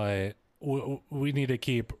 We need to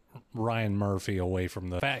keep Ryan Murphy away from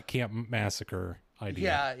the Fat Camp Massacre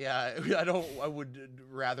idea. Yeah. I would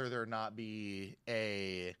rather there not be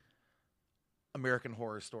a American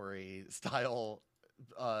Horror Story style.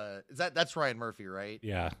 That's Ryan Murphy, right?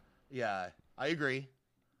 Yeah. Yeah, I agree.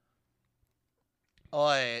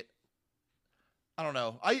 I don't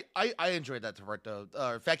know. I enjoyed that part though.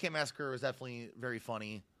 Fat Camp Massacre was definitely very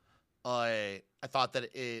funny. I thought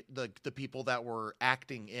that the people that were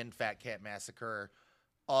acting in Fat Camp Massacre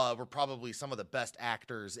were probably some of the best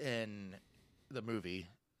actors in the movie.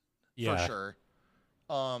 Yeah. For sure.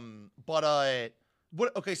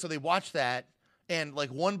 Okay, so they watch that and like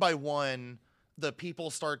one by one the people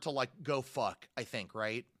start to like go fuck, I think,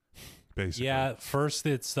 right? Basically. Yeah, first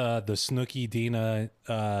it's the Snooki Dina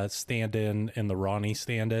stand-in and the Ronnie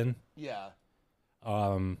stand-in. Yeah.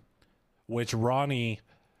 Which Ronnie,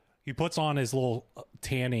 he puts on his little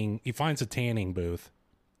he finds a tanning booth,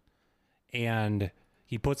 and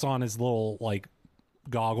he puts on his little like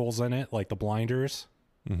goggles in it, like the blinders.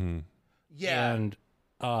 Mm-hmm. Yeah. And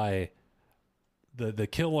the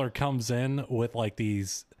killer comes in with like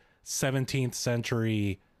these 17th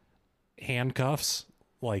century handcuffs,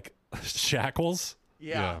 like shackles,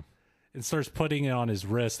 yeah. and starts putting it on his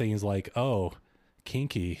wrist, and he's like, "Oh,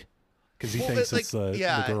 kinky," because he Well, thinks like, it's the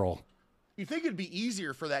yeah. girl. You think it'd be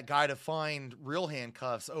easier for that guy to find real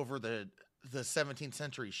handcuffs over the 17th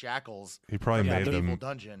century shackles? He probably from made the them. medieval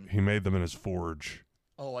dungeon. He made them in his forge.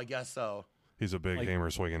 Oh, I guess so. He's a big Like- hammer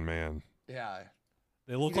swinging man. Yeah.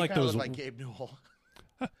 They look He like kinda those. look like Gabe Newell.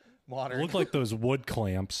 They Modern. look like those wood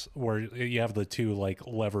clamps where you have the two like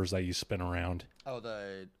levers that you spin around. Oh,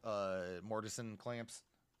 the Mortison clamps.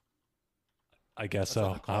 I guess That's what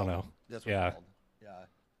so. they're I don't called. know. That's what Yeah. they're called. Yeah.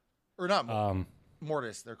 Or not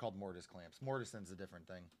Mortis. They're called Mortis clamps. Mortison's a different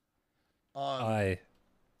thing.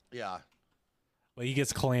 Yeah. Well, he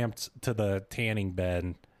gets clamped to the tanning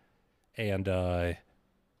bed, and the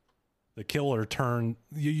killer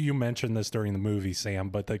you mentioned this during the movie, Sam,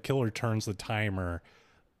 but the killer turns the timer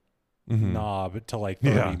knob to like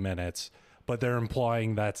 30 Yeah. minutes, but they're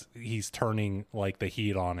implying that he's turning like the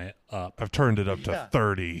heat on it up. I've turned it up to Yeah.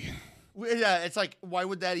 30. Yeah, it's like, why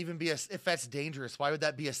would that even be if that's dangerous, why would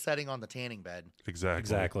that be a setting on the tanning bed?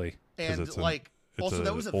 Exactly. And it's like, it's also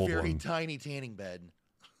that was a old very one. tiny tanning bed.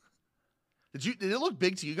 Did it look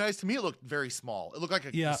big to you guys? To me, it looked very small. It looked like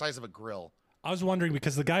Yeah. the size of a grill. I was wondering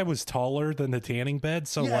because the guy was taller than the tanning bed,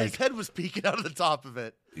 so Yeah, his like head was peeking out of the top of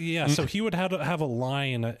it. yeah, so he would have to have a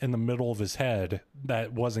line in the middle of his head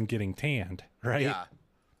that wasn't getting tanned, right? Yeah.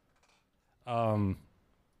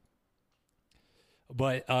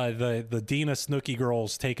 But the Dina Snooki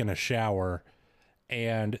girl's taking a shower,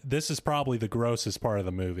 and this is probably the grossest part of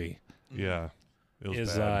the movie. Yeah. It was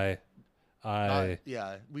Is bad.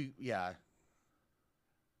 Yeah.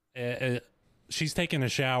 she's taking a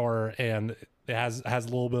shower and it has a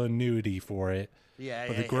little bit of nudity for it. Yeah,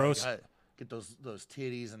 but yeah, the gross. Get those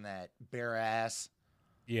titties and that bare ass.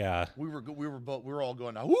 Yeah, we were all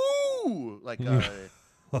going woo like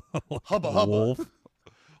hubba hubba. Wolf.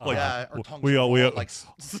 Like, yeah, our tongues we all like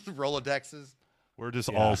Rolodexes. We're just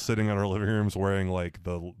all sitting in our living rooms wearing like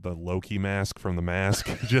the Loki mask from The Mask,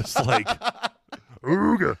 just like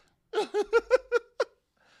ooga.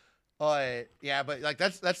 Yeah, but like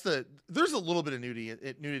that's there's a little bit of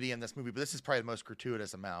nudity in this movie, but this is probably the most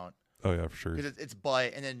gratuitous amount. Oh yeah, for sure. Because it's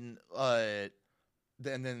butt and then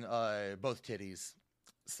both titties.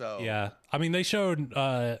 So yeah. I mean, they showed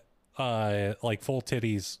like full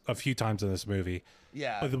titties a few times in this movie.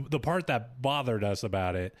 Yeah. But the part that bothered us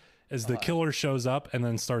about it is the killer shows up and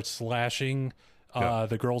then starts slashing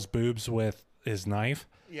the girl's boobs with his knife.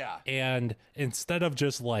 Yeah. And instead of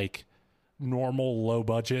just like normal low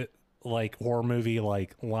budget like horror movie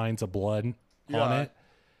like lines of blood on it,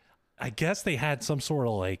 I guess they had some sort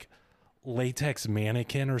of like latex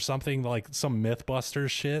mannequin or something, like some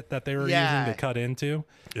Mythbusters shit that they were using to cut into.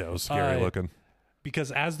 Yeah, it was scary looking.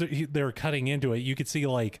 Because as they were cutting into it, you could see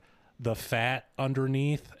like the fat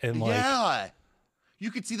underneath and like you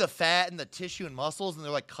could see the fat and the tissue and muscles, and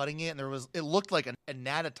they're like cutting it, and it looked like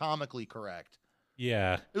anatomically correct.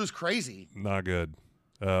 Yeah, it was crazy. Not good.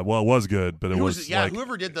 Well, it was good, but it was like,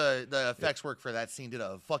 whoever did the effects work for that scene did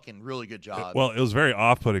a fucking really good job. Well, it was very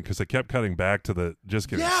off-putting because they kept cutting back to the just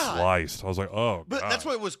getting sliced. I was like, oh, but God. That's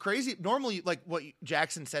what was crazy. Normally, like what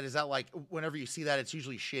Jackson said is that like whenever you see that, it's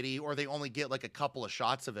usually shitty, or they only get like a couple of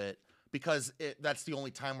shots of it because that's the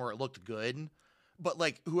only time where it looked good. But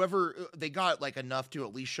like whoever they got like enough to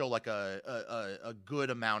at least show like a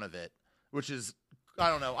good amount of it, which is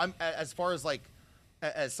I don't know. I'm as far as like.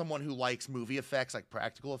 As someone who likes movie effects, like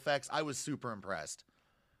practical effects, I was super impressed.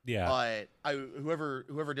 Yeah.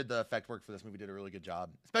 Whoever did the effect work for this movie did a really good job,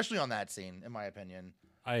 especially on that scene, in my opinion.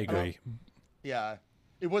 I agree. Yeah.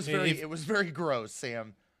 It was very gross,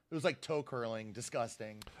 Sam. It was like toe curling,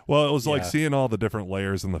 disgusting. Well, it was like seeing all the different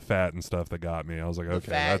layers and the fat and stuff that got me. I was like, The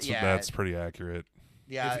okay, fat, that's pretty accurate.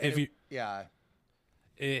 Yeah.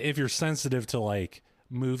 If you're sensitive to like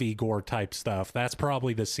movie gore type stuff, that's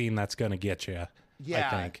probably the scene that's going to get you. Yeah,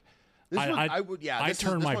 I think. I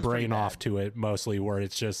turn my brain off to it mostly, where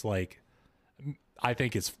it's just like, I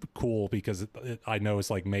think it's cool because I know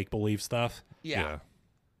it's like make believe stuff. Yeah.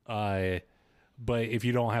 But if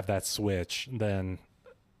you don't have that switch, then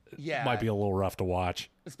it might be a little rough to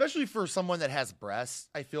watch. Especially for someone that has breasts,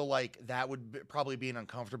 I feel like that would probably be an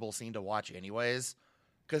uncomfortable scene to watch, anyways,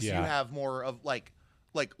 because you have more of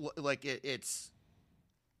it's.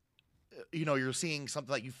 You know, you're seeing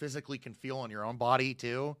something that you physically can feel on your own body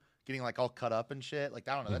too, getting like all cut up and shit. Like,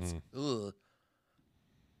 I don't know. That's ugh.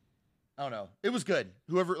 I don't know. It was good.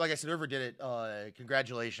 Whoever did it,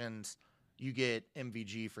 congratulations. You get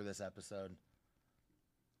MVG for this episode.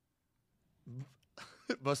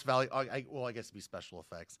 Most valuable. I guess it'd be special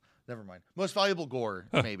effects. Never mind. Most valuable gore,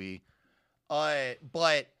 maybe.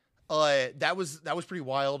 But that was pretty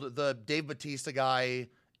wild. The Dave Bautista guy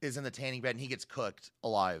is in the tanning bed and he gets cooked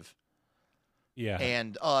alive. Yeah.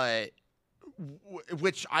 And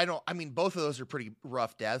which both of those are pretty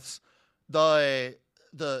rough deaths. The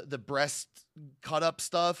breast cut up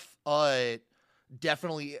stuff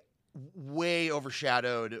definitely way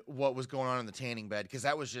overshadowed what was going on in the tanning bed, because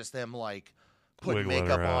that was just them like putting wiggling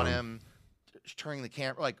makeup around on him, turning the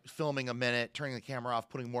camera, like filming a minute, turning the camera off,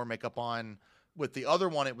 putting more makeup on. With the other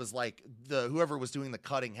one, it was like whoever was doing the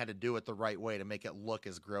cutting had to do it the right way to make it look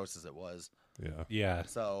as gross as it was. Yeah. Yeah.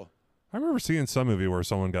 So I remember seeing some movie where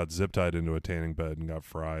someone got zip tied into a tanning bed and got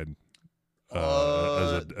fried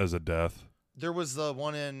as a death. There was the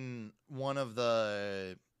one in one of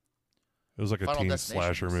the. It was like a teen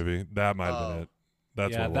slasher movie. That might have been it.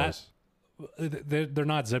 That's what it was. They're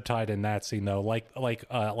not zip tied in that scene though. Like a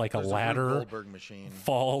ladder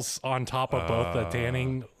falls on top of both the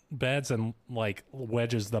tanning beds and like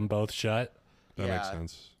wedges them both shut. That makes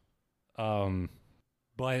sense.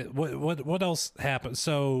 But what else happened?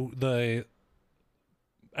 So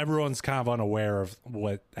everyone's kind of unaware of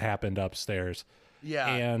what happened upstairs. Yeah.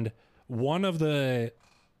 And one of the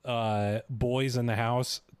boys in the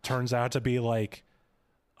house turns out to be like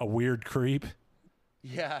a weird creep.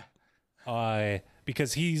 Yeah.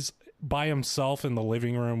 Because he's by himself in the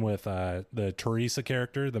living room with the Teresa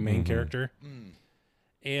character, the main character. Mm.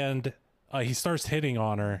 And he starts hitting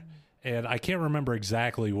on her, and I can't remember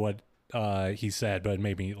exactly what he said, but it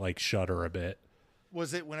made me like shudder a bit.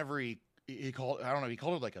 Was it whenever he called? I don't know. He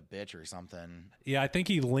called her like a bitch or something. Yeah, I think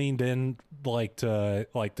he leaned in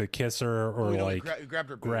to kiss her or grabbed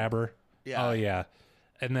her. Grab her. Yeah. Oh yeah,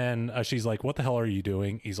 And then she's like, "What the hell are you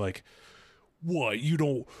doing?" He's like, "What? You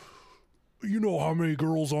know how many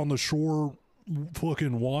girls on the shore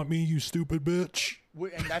fucking want me, you stupid bitch?"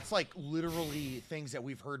 And that's like literally things that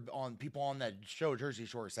we've heard on people on that show Jersey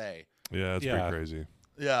Shore say. Yeah, it's pretty crazy.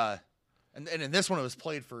 Yeah. And in this one, it was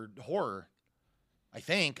played for horror, I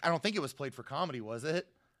think. I don't think it was played for comedy, was it?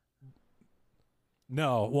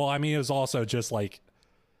 No. Well, I mean, it was also just like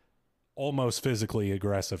almost physically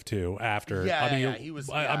aggressive too after. He was.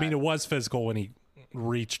 I mean, it was physical when he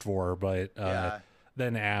reached for her, but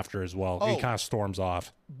then after as well, he kind of storms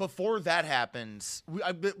off. Before that happens,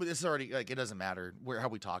 this is already like, it doesn't matter how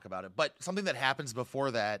we talk about it, but something that happens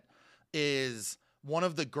before that is one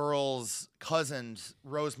of the girls' cousins,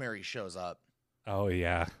 Rosemary, shows up. Oh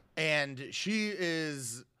yeah, and she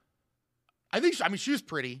is, she was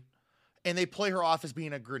pretty, and they play her off as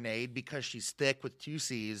being a grenade because she's thick with 2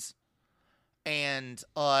 C's, and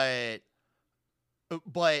but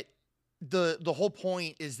the whole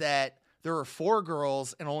point is that there are 4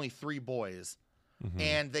 girls and only 3 boys. Mm-hmm.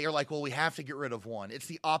 And they are like, well, we have to get rid of one. It's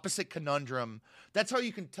the opposite conundrum. That's how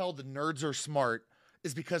you can tell the nerds are smart,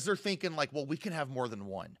 is because they're thinking like, well, we can have more than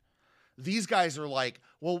one. These guys are like,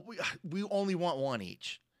 well, we only want one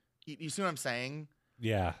each. You see what I'm saying?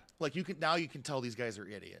 Yeah. Like you can tell these guys are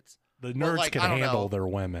idiots. The nerds can handle their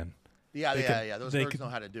women. Yeah. Those nerds know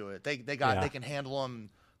how to do it. They can handle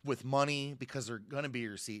them with money because they're going to be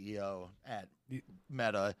your CEO at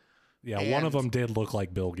Meta. Yeah, and one of them did look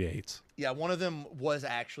like Bill Gates. Yeah, one of them was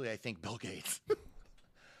actually, I think, Bill Gates.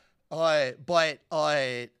 Nobody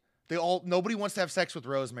wants to have sex with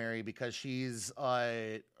Rosemary because she's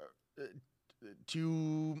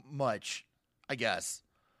too much, I guess.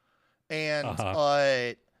 And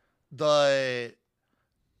the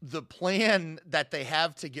plan that they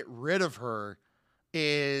have to get rid of her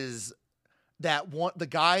is that the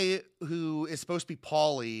guy who is supposed to be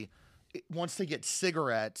Paulie wants to get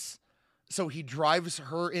cigarettes. So he drives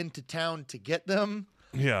her into town to get them.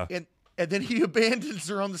 Yeah. And then he abandons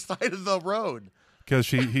her on the side of the road. Because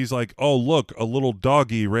he's like, oh, look, a little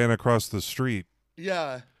doggy ran across the street.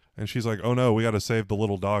 Yeah. And she's like, oh, no, we got to save the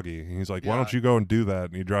little doggy. And he's like, why don't you go and do that?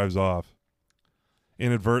 And he drives off,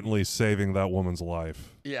 inadvertently saving that woman's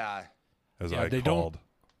life. Yeah. As they called.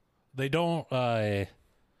 They don't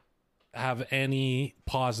have any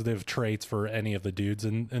positive traits for any of the dudes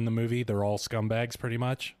in the movie. They're all scumbags pretty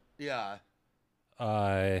much. Yeah.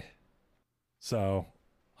 So,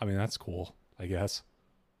 I mean, that's cool, I guess.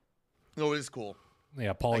 No, it is cool.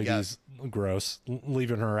 Yeah, Pauly D's gross,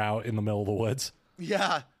 leaving her out in the middle of the woods.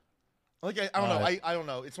 Yeah. Like, I don't know. I don't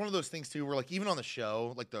know. It's one of those things, too, where, like, even on the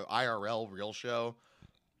show, like the IRL real show,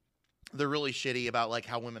 they're really shitty about, like,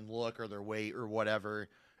 how women look or their weight or whatever.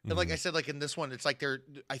 And like I said, like, in this one, it's like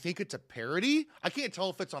I think it's a parody. I can't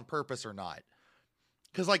tell if it's on purpose or not.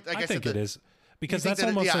 Because, like I think said, it is. Because that's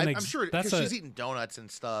almost I'm sure because she's eating donuts and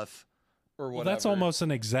stuff or whatever. Well, that's almost an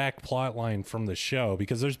exact plot line from the show,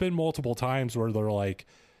 because there's been multiple times where they're like,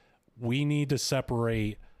 we need to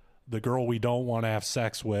separate the girl we don't want to have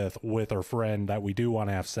sex with her friend that we do want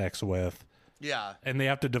to have sex with. Yeah. And they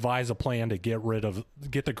have to devise a plan to get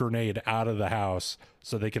the grenade out of the house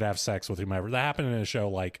so they could have sex with whomever. That happened in a show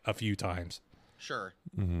like a few times. Sure.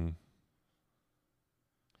 Mm-hmm.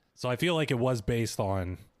 So I feel like it was based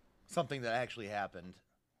on something that actually happened.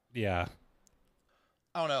 Yeah.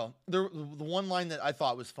 I don't know. The one line that I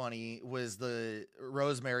thought was funny was the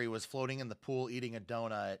Rosemary was floating in the pool eating a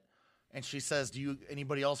donut, and she says,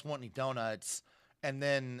 anybody else want any donuts? And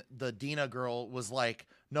then the Dina girl was like,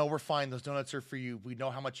 no, we're fine. Those donuts are for you. We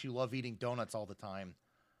know how much you love eating donuts all the time.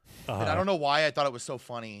 And I don't know why I thought it was so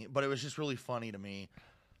funny, but it was just really funny to me.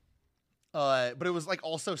 But it was like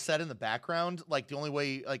also set in the background. Like the only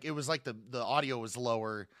way, like it was like the audio was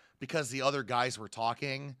lower because the other guys were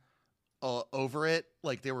talking over it.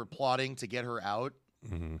 Like they were plotting to get her out.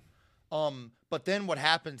 Mm-hmm. But then what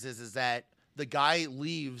happens is that the guy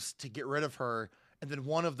leaves to get rid of her. And then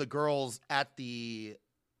one of the girls at the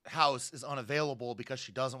house is unavailable because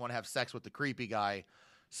she doesn't want to have sex with the creepy guy.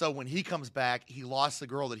 So when he comes back, he lost the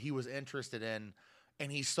girl that he was interested in.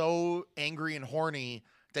 And he's so angry and horny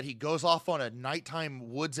that he goes off on a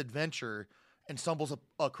nighttime woods adventure and stumbles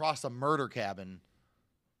across a murder cabin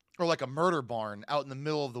or like a murder barn out in the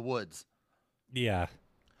middle of the woods. Yeah.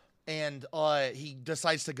 And he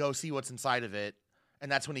decides to go see what's inside of it.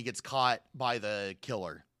 And that's when he gets caught by the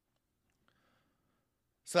killer.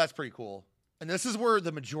 So that's pretty cool. And this is where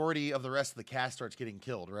the majority of the rest of the cast starts getting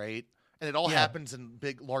killed, right? And it all happens in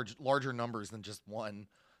larger numbers than just one.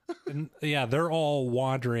 And, yeah, they're all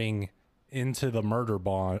wandering into the murder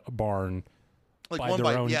barn like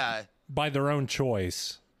by their own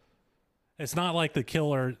choice. It's not like the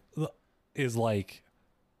killer is like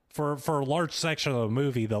for a large section of the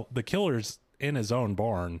movie. The killer's in his own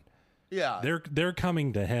barn. Yeah. They're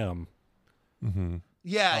coming to him. Mm-hmm.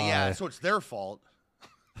 Yeah. So it's their fault.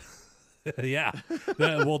 Yeah.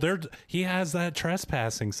 He has that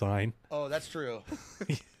trespassing sign. Oh, that's true.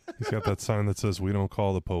 He's got that sign that says "We don't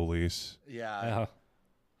call the police." Yeah.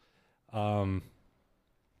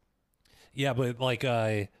 Yeah, but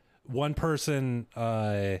like one person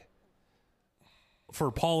for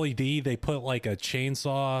Pauly D, they put like a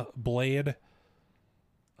chainsaw blade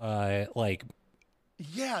like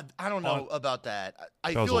Yeah, I don't know about that.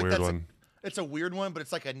 I That was feel a like weird that's one. it's a weird one, but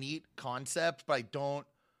it's like a neat concept, but I don't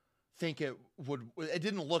think it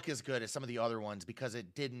didn't look as good as some of the other ones because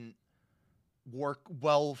it didn't work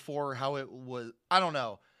well for how it was. I don't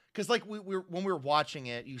know. Cuz like when we were watching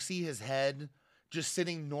it, you see his head just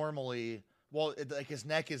sitting normally while like his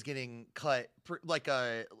neck is getting cut like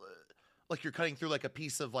you're cutting through like a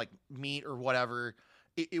piece of like meat or whatever.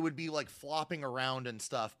 It would be like flopping around and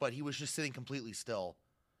stuff, but he was just sitting completely still.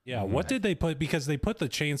 Yeah, what did they put? Because they put the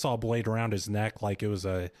chainsaw blade around his neck like it was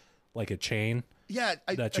a chain. Yeah,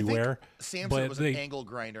 that you I think wear. Samson was an angle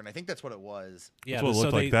grinder, and I think that's what it was. Yeah, That's what it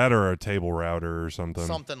looked like, that or a table router or something.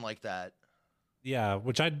 Something like that. Yeah,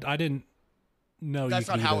 which I didn't know. That's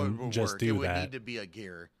you not could how it even would just work. do It would that. need to be a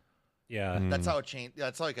gear. Yeah, That's how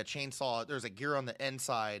that's like a chainsaw. There's a gear on the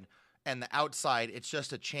inside, and the outside, it's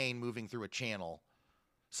just a chain moving through a channel.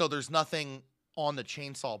 So there's nothing on the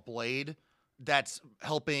chainsaw blade that's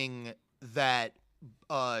helping that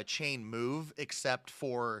chain move except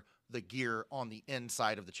for the gear on the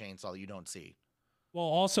inside of the chainsaw that you don't see. Well,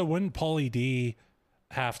 also, wouldn't Pauly D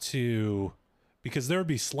have to, because there would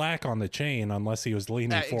be slack on the chain unless he was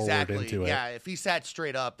leaning forward into it. Yeah, if he sat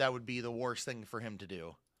straight up, that would be the worst thing for him to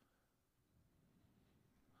do.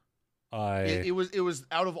 It was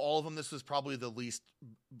out of all of them, this was probably the least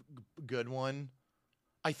good one,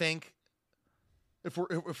 I think. If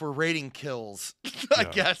we're rating kills, I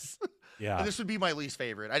guess. Yeah. And this would be my least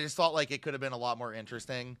favorite. I just thought like it could have been a lot more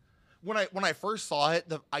interesting. When I first saw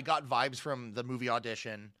it, I got vibes from the movie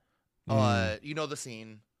Audition. You know the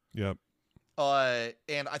scene. Yep.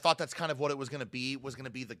 And I thought that's kind of what it was going to be.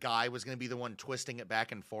 The guy was going to be the one twisting it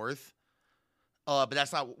back and forth. But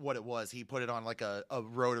that's not what it was. He put it on like a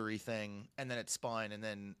rotary thing, and then it spun, and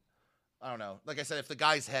then I don't know. Like I said, if the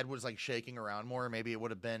guy's head was like shaking around more, maybe it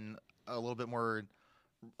would have been a little bit more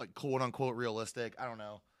like quote unquote realistic. I don't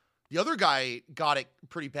know. The other guy got it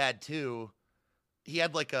pretty bad too. He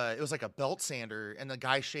had it was like a belt sander, and the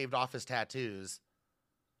guy shaved off his tattoos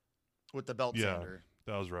with the belt sander.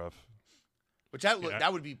 That was rough. Which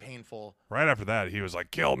that would be painful. Right after that, he was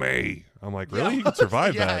like, "Kill me." I'm like, "Really? You can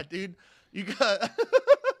survive that?" Yeah, dude. You got.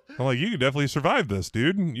 I'm like, "You can definitely survive this,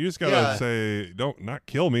 dude. You just gotta say, not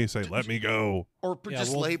kill me. Say, let me go." Or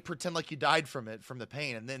pretend like you died from the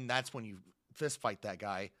pain, and then that's when you fist fight that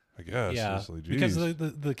guy. I guess. Yeah, like, because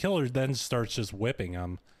the killer then starts just whipping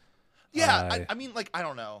him. Yeah, I mean, like, I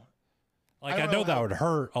don't know. Like, I know that would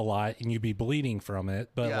hurt a lot, and you'd be bleeding from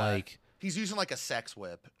it, but like he's using like a sex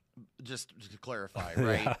whip, just to clarify,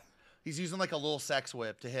 right? Yeah. He's using like a little sex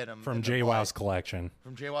whip to hit him from JWoww's collection.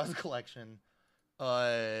 From JWoww's collection,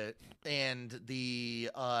 and the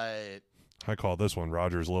I call this one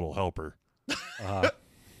Roger's little helper.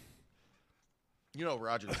 You know,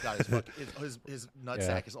 Roger's got his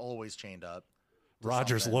nutsack is always chained up.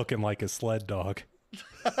 Roger's looking like a sled dog.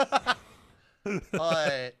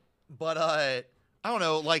 But I don't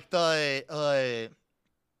know, like the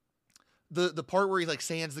part where he like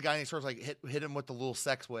sands the guy and he starts like hit him with the little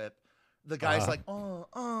sex whip. The guy's like,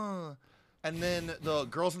 and then the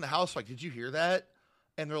girls in the house are like, "Did you hear that?"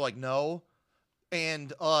 And they're like, "No."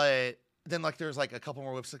 And then like there's like a couple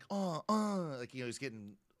more whips, like, like, you know, he's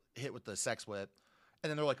getting hit with the sex whip.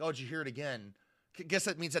 And then they're like, "Oh, did you hear it again?" Guess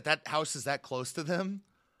that means that house is that close to them.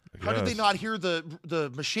 How did they not hear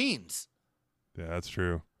the machines? Yeah, that's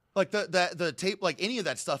true. Like the tape, like any of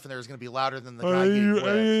that stuff in there is going to be louder than the guy getting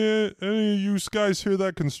whipped. Any of you guys hear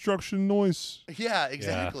that construction noise? Yeah,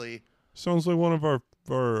 exactly. Yeah. Sounds like one of our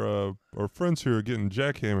friends here are getting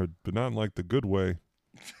jackhammered, but not in like the good way.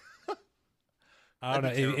 I don't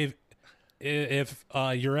know if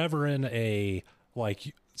you're ever in a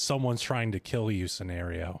like someone's trying to kill you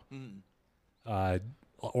scenario,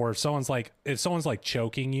 or if someone's like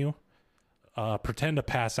choking you, pretend to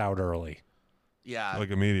pass out early. Yeah, like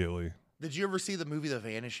immediately. Did you ever see the movie The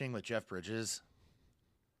Vanishing with Jeff Bridges?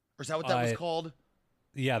 Or is that what that was called?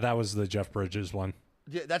 Yeah, that was the Jeff Bridges one.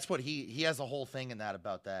 Yeah, that's what he has a whole thing in that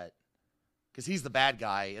about that. Because he's the bad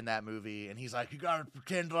guy in that movie, and he's like, "You gotta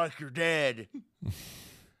pretend like you're dead."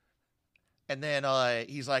 And then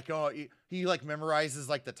he's like, he like memorizes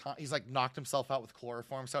like the time. He's like knocked himself out with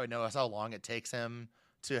chloroform, so he knows how long it takes him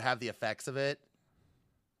to have the effects of it.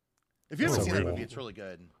 If you haven't seen that movie, it's really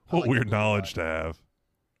good. What weird knowledge to have.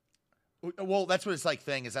 Well, that's what his like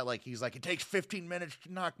thing is. That like he's like, it takes 15 minutes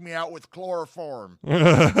to knock me out with chloroform, and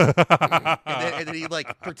then he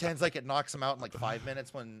like pretends like it knocks him out in like 5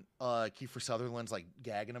 minutes when Kiefer Sutherland's like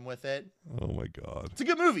gagging him with it. Oh my god, it's a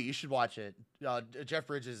good movie. You should watch it. Jeff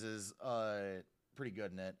Bridges is pretty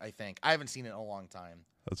good in it. I think I haven't seen it in a long time.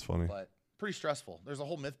 That's funny, but pretty stressful. There's a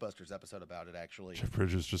whole MythBusters episode about it actually. Jeff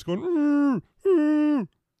Bridges just going.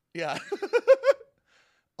 Yeah.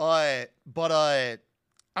 But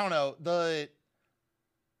I don't know,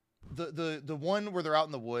 the one where they're out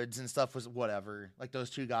in the woods and stuff was whatever. Like those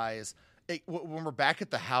two guys. When we're back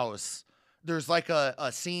at the house, there's like a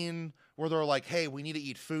scene where they're like, "Hey, we need to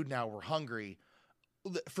eat food now. We're hungry."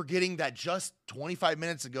 Forgetting that just 25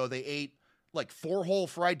 minutes ago they ate like 4 whole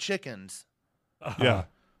fried chickens. Yeah.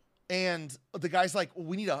 And the guy's like, well,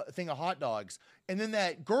 "We need a thing of hot dogs." And then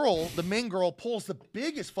that girl, the main girl, pulls the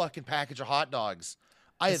biggest fucking package of hot dogs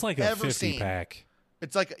it's like ever a 50 seen. Pack.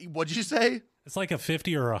 It's like, what'd you say? It's like a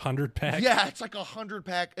 50 or 100 pack. Yeah, it's like 100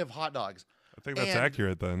 pack of hot dogs. I think that's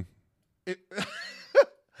accurate then. You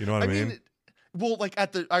know what I mean? Well, like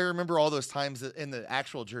I remember all those times in the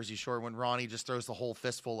actual Jersey Shore when Ronnie just throws the whole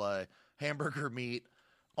fistful of hamburger meat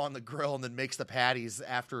on the grill and then makes the patties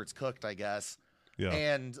after it's cooked, I guess. Yeah.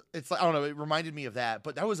 And it's like, I don't know, it reminded me of that,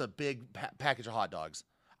 but that was a big package of hot dogs.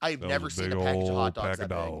 I've never seen a package of hot dogs that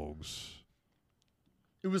big.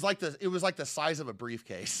 It was like the size of a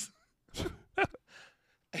briefcase.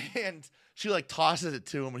 And she like tosses it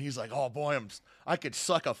to him, and he's like, "Oh boy, I could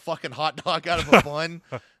suck a fucking hot dog out of a bun."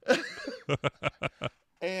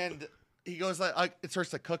 And he goes like, it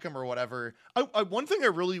starts to cook him or whatever. One thing I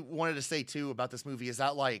really wanted to say too about this movie is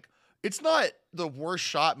that like it's not the worst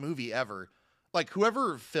shot movie ever. Like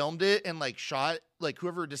whoever filmed it and like shot, like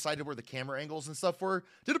whoever decided where the camera angles and stuff were,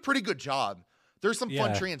 did a pretty good job. There's some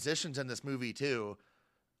fun transitions in this movie too.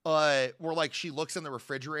 Where like she looks in the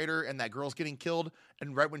refrigerator and that girl's getting killed,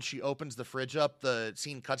 and right when she opens the fridge up, the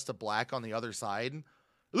scene cuts to black on the other side. It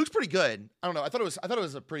looks pretty good. I don't know. I thought it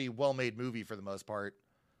was a pretty well made movie for the most part.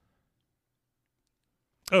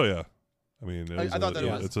 Oh yeah, I mean, I thought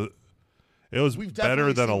that it was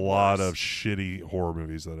better than a lot of shitty horror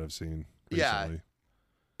movies that I've seen recently.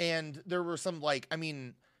 Yeah, and there were some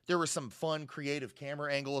there were some fun creative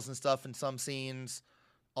camera angles and stuff in some scenes.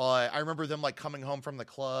 I remember them like coming home from the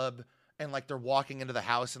club and like they're walking into the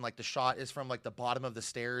house and like the shot is from like the bottom of the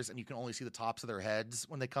stairs and you can only see the tops of their heads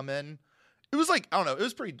when they come in. It was like, I don't know,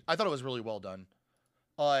 I thought it was really well done.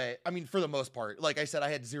 I mean, for the most part, like I said, I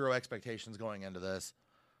had zero expectations going into this.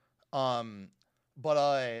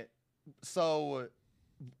 So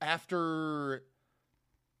after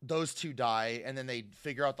those two die and then they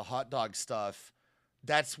figure out the hot dog stuff,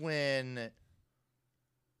 that's when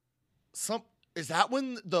is that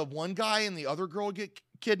when the one guy and the other girl get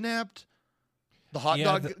kidnapped? The hot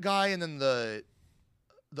dog guy and then the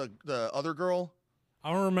other girl?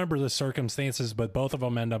 I don't remember the circumstances, but both of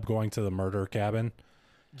them end up going to the murder cabin.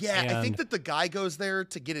 Yeah, I think that the guy goes there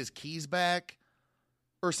to get his keys back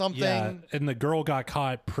or something. Yeah, and the girl got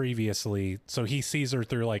caught previously, so he sees her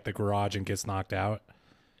through like the garage and gets knocked out.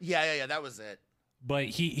 Yeah, that was it. But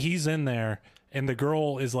he's in there. And the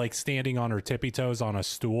girl is like standing on her tippy toes on a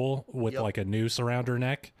stool with like a noose around her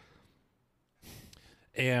neck.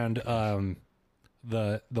 And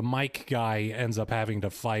the Mike guy ends up having to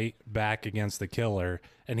fight back against the killer,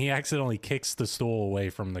 and he accidentally kicks the stool away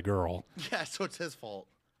from the girl. Yeah, so it's his fault.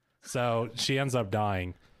 So she ends up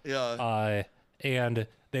dying. Yeah. And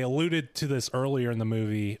they alluded to this earlier in the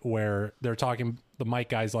movie where they're talking. The Mike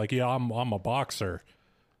guy's like, "Yeah, I'm a boxer,"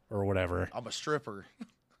 or whatever. I'm a stripper.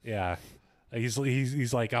 Yeah.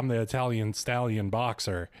 He's like, "I'm the Italian stallion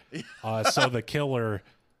boxer." So the killer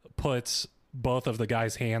puts both of the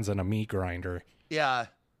guy's hands in a meat grinder. Yeah.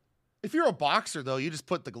 If you're a boxer, though, you just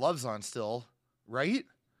put the gloves on still, right?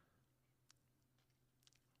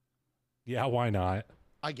 Yeah, why not?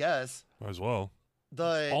 I guess. Might as well.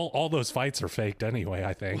 All those fights are faked anyway,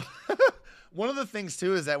 I think. One of the things,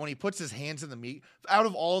 too, is that when he puts his hands in the meat, out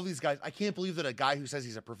of all of these guys, I can't believe that a guy who says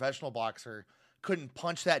he's a professional boxer couldn't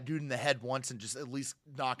punch that dude in the head once and just at least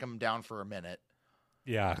knock him down for a minute.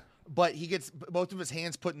 Yeah. But he gets both of his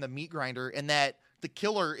hands put in the meat grinder, and that the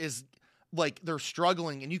killer is like, they're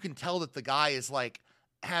struggling, and you can tell that the guy is like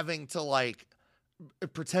having to like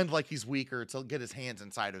pretend like he's weaker to get his hands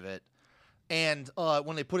inside of it. And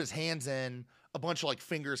when they put his hands in, a bunch of like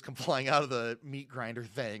fingers come flying out of the meat grinder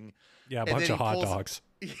thing. Yeah, a And bunch then of he hot pulls- dogs.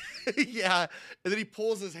 Yeah, and then he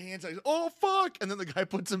pulls his hands out. He's, oh fuck! And then the guy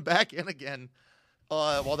puts him back in again,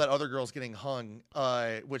 while that other girl's getting hung.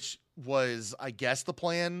 Which was, I guess, the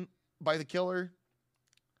plan by the killer.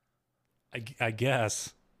 I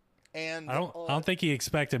guess. And I don't think he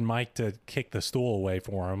expected Mike to kick the stool away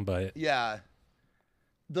for him, but Yeah.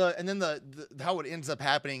 And then the how it ends up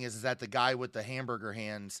happening is that the guy with the hamburger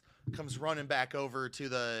hands comes running back over to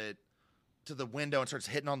the window and starts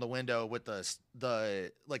hitting on the window with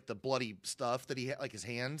the like the bloody stuff that he had, like his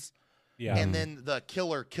hands. yeah. And then the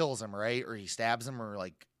killer kills him, right? Or he stabs him, or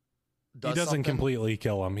like He does doesn't something. completely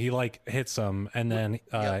kill him. He like hits him, and then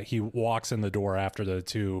Yeah. he walks in the door after the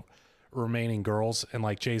two remaining girls and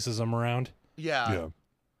like chases them around. Yeah. Yeah,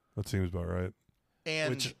 that seems about right. And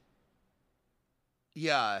Which-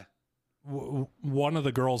 yeah. One of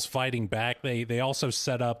the girls fighting back. They also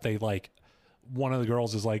set up. They like one of the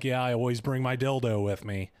girls is like, "Yeah, I always bring my dildo with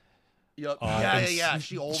me." Yep. and Yeah. s-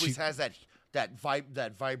 She always she- has that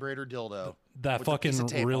vibrator dildo. That With a piece of fucking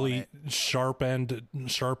tape on really it. sharp-ended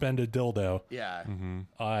dildo. Yeah.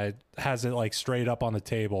 Has it like straight up on the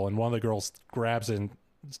table, and one of the girls grabs it and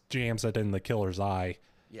jams it in the killer's eye.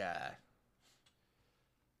 Yeah.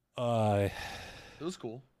 It was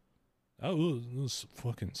cool. was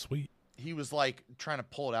fucking sweet. He was like trying to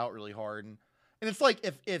pull it out really hard, and it's like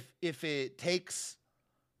if it takes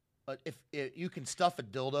if you can stuff a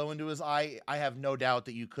dildo into his eye, I have no doubt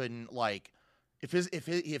that you couldn't, like, if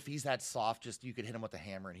he's that soft, just you could hit him with a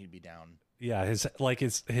hammer and he'd be down. Yeah, his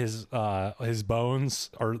bones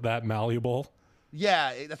are that malleable.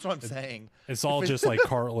 Yeah, that's what I'm saying. It's all If just like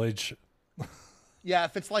cartilage. Yeah,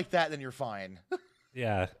 if it's like that, then you're fine.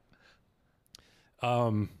 Yeah.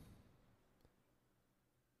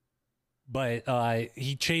 But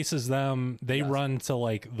he chases them. They Yes. run to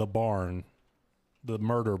like the barn, the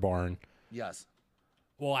murder barn. Yes.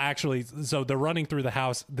 Well, actually, so they're running through the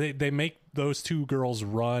house. They make those two girls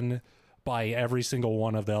run by every single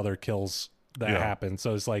one of the other kills that Yeah. happen.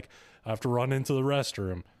 So it's like, I have to run into the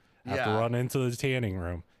restroom, have to Yeah. run into the tanning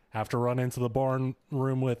room, have to run into the barn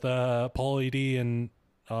room with Paulie D and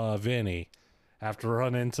Vinny, have to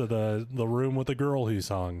run into the room with the girl who's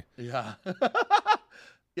hung. Yeah.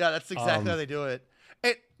 Yeah, that's exactly how they do it.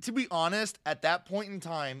 And to be honest, at that point in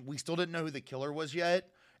time, we still didn't know who the killer was yet.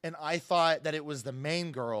 And I thought that it was the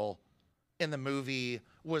main girl in the movie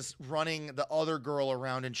was running the other girl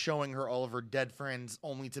around and showing her all of her dead friends,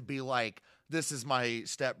 only to be like, this is my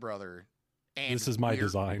stepbrother. And This is my we're-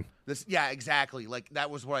 design. Yeah, exactly. Like, that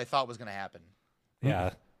was what I thought was going to happen.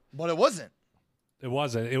 Yeah. But it wasn't. It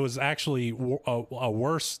wasn't. It was actually a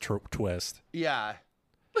worse twist. Yeah.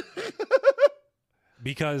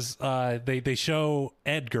 Because they show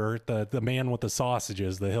Edgar, the man with the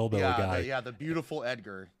sausages, the hillbilly guy. The beautiful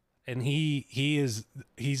Edgar. And he's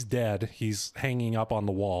dead. He's hanging up on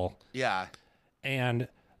the wall. Yeah. And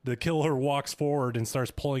the killer walks forward and starts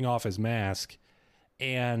pulling off his mask.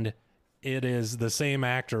 And it is the same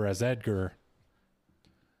actor as Edgar.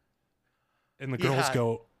 And the girls Yeah.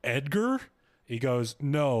 go, Edgar? He goes,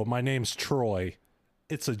 no, my name's Troy.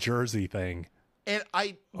 It's a Jersey thing. And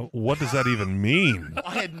What does that even mean?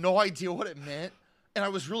 I had no idea what it meant. And I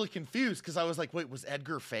was really confused because I was like, wait, was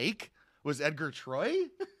Edgar fake? Was Edgar Troy?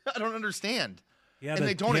 I don't understand. And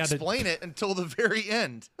they don't explain it until the very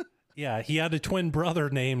end. Yeah, he had a twin brother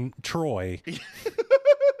named Troy.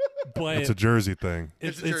 But It's a Jersey thing.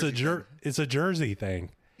 it's a Jersey thing. It's a Jersey thing.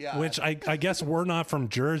 Yeah. Which I guess we're not from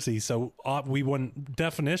Jersey, so we wouldn't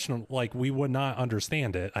we would not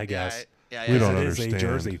understand it, I guess. Yeah. We don't It is a understand.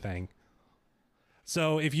 Jersey thing.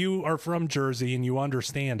 So if you are from Jersey and you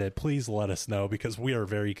understand it, please let us know because we are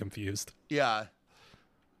very confused. Yeah.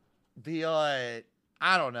 I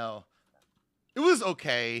don't know. It was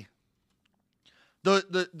okay.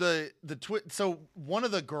 So one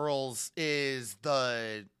of the girls is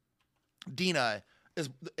Dina.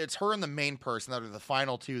 It's her and the main person that are the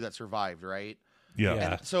final two that survived, right? Yeah.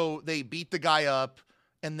 Yeah. And so they beat the guy up,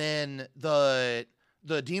 and then the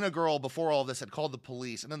Dina girl before all this had called the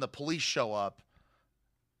police, and then the police show up,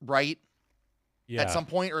 right? Yeah. At some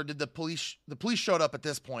point, or did the police showed up at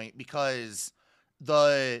this point because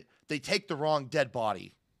they take the wrong dead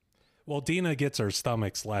body. Well, Dina gets her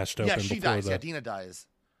stomach slashed open Yeah, she before dies. Yeah, Dina dies.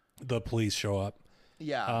 the police show up.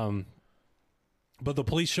 Yeah. But the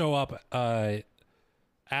police show up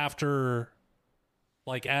after,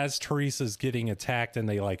 like, as Teresa's getting attacked and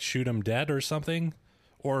they, like, shoot him dead or something?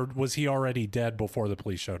 Or was he already dead before the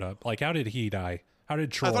police showed up? Like, how did he die? How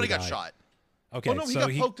did Troy I thought he die? got shot. Okay, Oh no, he so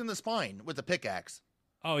got poked in the spine with a pickaxe.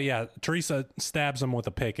 Oh yeah, Teresa stabs him with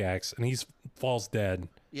a pickaxe, and he falls dead.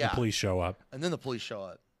 Yeah. The police show up, And then the police show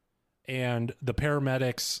up. and the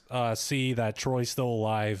paramedics see that Troy's still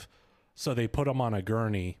alive, so they put him on a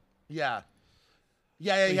gurney. Yeah.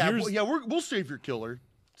 Here's- We'll save your killer.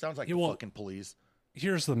 Sounds like Yeah, the well- fucking police.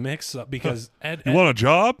 Here's the mix-up because You want a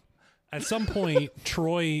job? at some point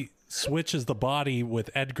Troy switches the body with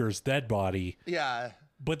Edgar's dead body, Yeah.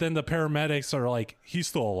 but then the paramedics are like, "He's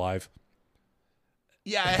still alive."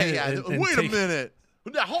 Yeah. And Wait a minute.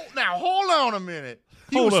 Now hold on a minute.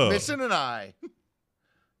 He Hold was up. missing an eye.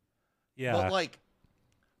 Yeah, But like,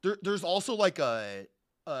 there's also like a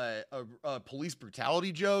police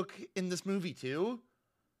brutality joke in this movie too.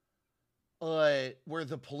 Where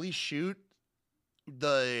the police shoot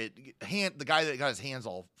the guy that got his hands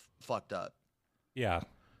all fucked up, yeah,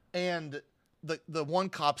 and the one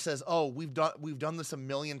cop says, "Oh, we've done this a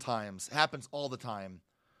million times. It happens all the time.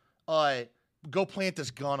 Go plant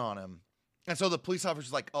this gun on him." And so the police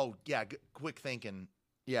officer's like, "Oh yeah, quick thinking.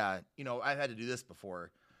 Yeah, I've had to do this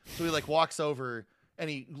before." So he like walks over and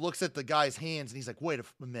he looks at the guy's hands and he's like, "Wait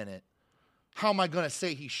a minute. How am I gonna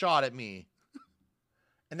say he shot at me?"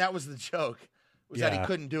 And that was the joke, was that he Yeah.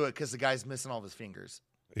 couldn't do it because the guy's missing all of his fingers.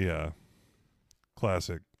 Yeah.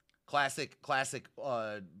 Classic. Classic.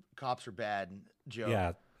 Cops are bad joke.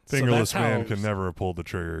 yeah. So Fingerless that's how- man can never have pulled the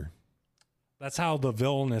trigger. That's how the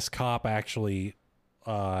villainous cop actually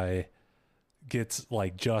gets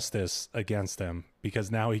like justice against him,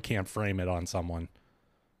 because now he can't frame it on someone.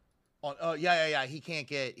 Yeah. He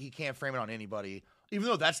can't frame it on anybody, even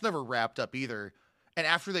though that's never wrapped up either. And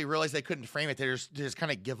after they realize they couldn't frame it, they just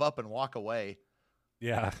kind of give up and walk away.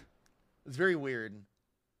 Yeah, It's very weird.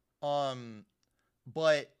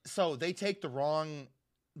 But so they take the wrong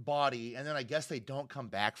body, and then I guess they don't come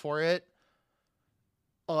back for it.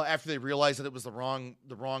 After they realize that it was the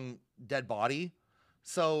wrong dead body.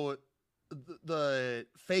 So the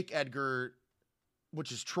fake Edgar,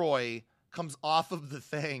 which is Troy, comes off of the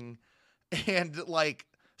thing and like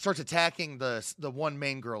starts attacking the one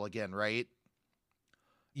main girl again, right?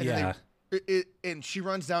 And then yeah, and she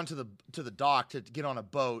runs down to the dock to get on a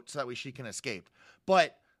boat so that way she can escape.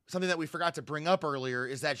 But something that we forgot to bring up earlier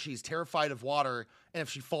is that she's terrified of water, and if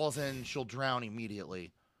she falls in, she'll drown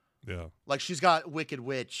immediately. Yeah. Like she's got Wicked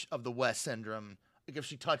Witch of the West syndrome. Like if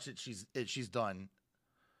she touches it, she's done.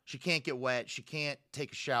 She can't get wet. She can't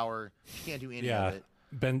take a shower. She can't do any yeah. of it.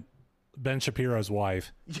 Ben Shapiro's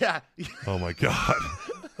wife. Yeah. Oh my God.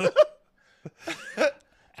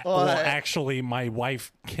 Well, actually, my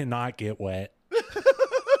wife cannot get wet,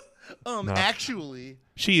 No. Actually,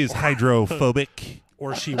 She is hydrophobic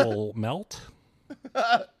or she will melt.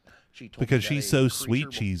 she told me because that she's a so creature sweet.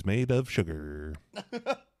 will- She's made of sugar.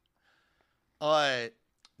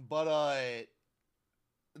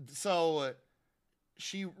 So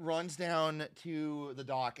she runs down to the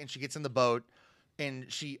dock and she gets in the boat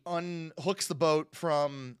and she unhooks the boat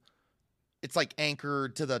from, it's like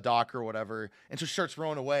anchored to the dock or whatever, and so she starts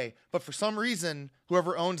rowing away. But for some reason,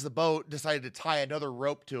 whoever owns the boat decided to tie another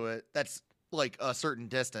rope to it that's like a certain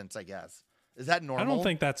distance, I guess. Is that normal? I don't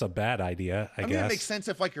think that's a bad idea. I I mean, guess it makes sense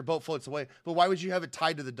if like your boat floats away, but why would you have it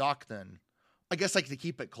tied to the dock then? I guess like to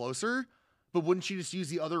keep it closer, but wouldn't you just use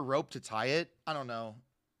the other rope to tie it? I don't know.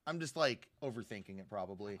 I'm just like overthinking it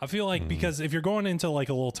probably. I feel like because if you're going into like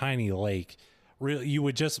a little tiny lake, really, you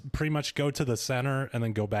would just pretty much go to the center and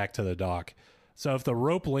then go back to the dock. So if the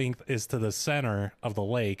rope length is to the center of the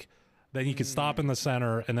lake, then you can stop in the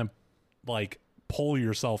center and then like pull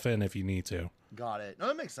yourself in if you need to. Got it. No,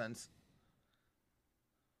 that makes sense.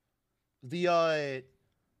 The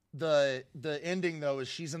ending though is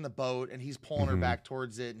she's in the boat and he's pulling her back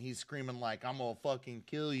towards it and he's screaming like, "I'm gonna fucking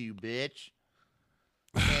kill you, bitch."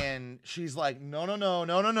 And she's like,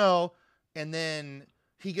 no. And then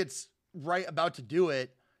he gets right about to do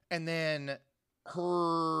it, and then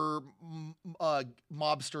her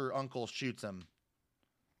mobster uncle shoots him.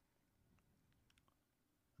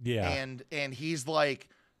 Yeah. And he's like,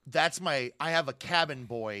 I have a cabin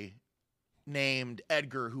boy named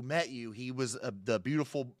Edgar who met you. He was the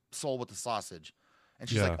beautiful soul with the sausage. And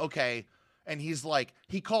she's Yeah. like, okay. And he's like,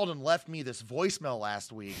 he called and left me this voicemail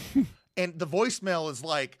last week. And the voicemail is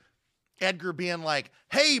like Edgar being like,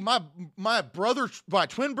 "Hey, my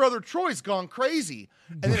twin brother Troy's gone crazy."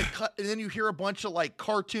 And then and then you hear a bunch of like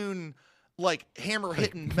cartoon like hammer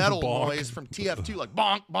hitting metal bonk. noise from TF2, like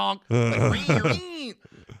bonk bonk, like ring, ring.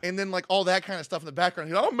 And then like all that kind of stuff in the background.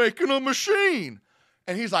 He's like, "I'm making a machine."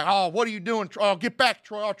 And he's like, "Oh, what are you doing? Oh, get back,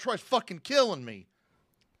 Troy. Oh, Troy's fucking killing me."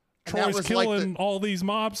 And that Troy's was killing like all these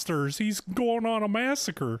mobsters. He's going on a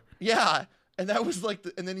massacre. yeah. And that was like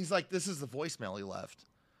and then he's like, "This is the voicemail he left."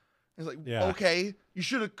 He's like, Yeah. okay, you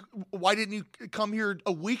should have. Why didn't you come here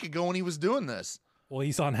a week ago when he was doing this? Well,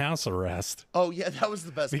 he's on house arrest. Oh yeah, that was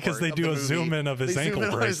the best Because part they of do the a movie. zoom in of his They zoom ankle in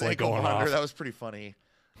on his bracelet ankle going monitor. off. That was pretty funny.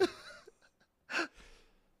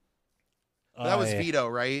 That was Vito,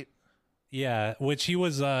 right? Yeah, which he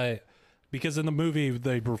was, because in the movie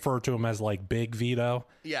they refer to him as like Big Vito.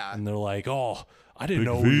 Yeah. And they're like, oh, I didn't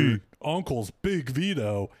Big know V. your uncle's Big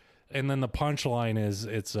Vito. And then the punchline is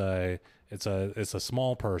it's a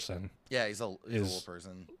small person Yeah, he's a little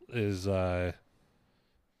person. is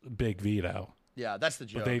Big Vito. Yeah, that's the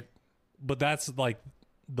joke. But that's like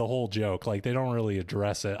the whole joke. Like they don't really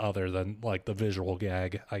address it other than like the visual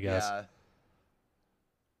gag, I guess. Yeah.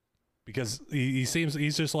 Because he seems,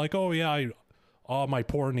 he's just like, oh yeah, my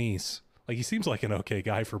poor niece. Like he seems like an okay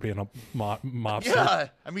guy for being a mobster. Yeah,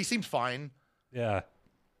 I mean, he seemed fine. Yeah.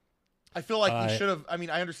 I feel like he should have. I mean,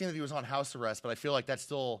 I understand that he was on house arrest, but I feel like that's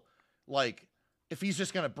still like, if he's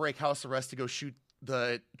just gonna break house arrest to go shoot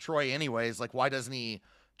the Troy anyways, like why doesn't he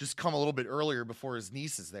just come a little bit earlier before his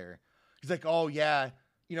niece is there? He's like, oh yeah,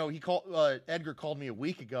 he called Edgar called me a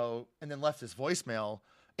week ago and then left his voicemail,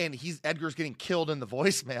 and Edgar's getting killed in the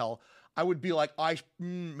voicemail. I would be like,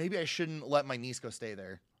 maybe I shouldn't let my niece go stay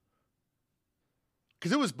there.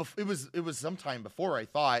 Because it was sometime before, I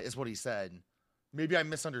thought, is what he said. Maybe I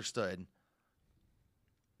misunderstood.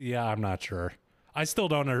 Yeah, I'm not sure. I still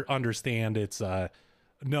don't understand. It's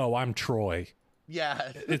no, I'm Troy.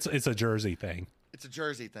 Yeah, It's a Jersey thing. it's a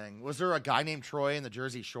Jersey thing. Was there a guy named Troy in the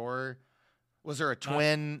Jersey Shore? Was there a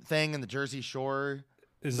twin thing in the Jersey Shore?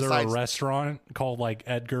 Is there a restaurant called like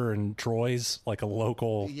Edgar and Troy's, like a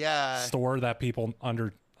local store that people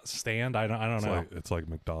understand? I don't know. It's like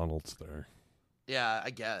McDonald's there. Yeah,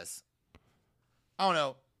 I guess. I don't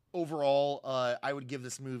know. Overall, I would give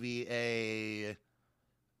this movie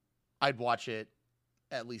I'd watch it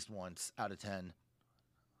at least once out of 10.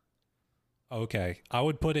 Okay, I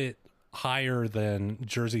would put it higher than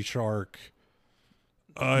Jersey Shark.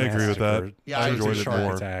 I agree with that. Massacre, Yeah, I Jersey enjoyed it Shark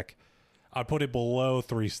more. Attack. I'd put it below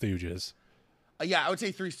Three Stooges. Yeah, I would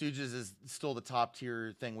say Three Stooges is still the top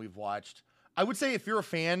tier thing we've watched. I would say if you're a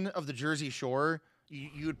fan of the Jersey Shore,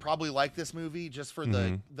 you would probably like this movie just for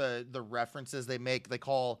the references they make. They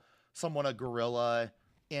call someone a gorilla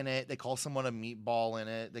in it. They call someone a meatball in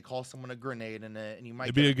it. They call someone a grenade in it. And you might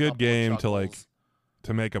It'd be get a good couple of game to chuckles.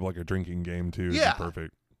 to make up like a drinking game too. It'd be Yeah.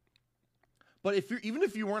 perfect. But even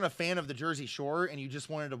if you weren't a fan of the Jersey Shore and you just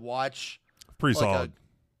wanted to watch Pretty like solid.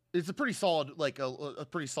 it's a pretty solid, like a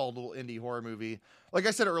pretty solid little indie horror movie. Like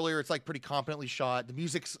I said earlier, it's like pretty competently shot. The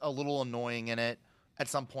music's a little annoying in it at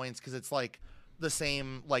some points because it's like the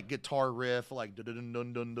same like guitar riff, like dun dun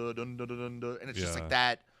dun dun dun dun dun dun dun, and it's just Yeah. like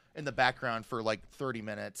that in the background for like 30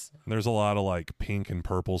 minutes. There's a lot of like pink and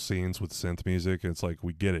purple scenes with synth music. It's like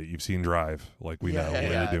we get it. You've seen Drive. Like we know what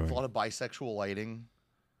yeah, are you doing. a lot of bisexual lighting.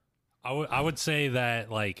 I would say that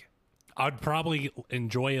like I'd probably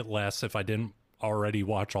enjoy it less if I didn't already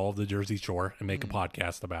watch all of the Jersey Shore and make a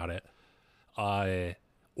podcast about it.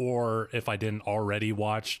 Or if I didn't already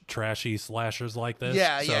watch trashy slashers like this.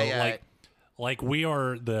 Yeah, so, yeah. Like we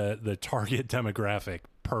are the target demographic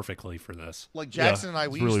perfectly for this. Like Jackson and I,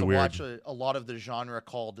 it's we really used to weird. watch a lot of the genre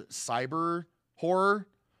called cyber horror,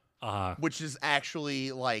 which is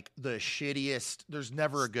actually like the shittiest. There's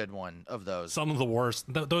never a good one of those. Some of the worst.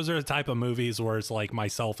 Those are the type of movies where it's like my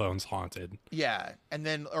cell phone's haunted. Yeah, and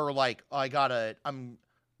then or like the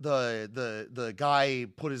guy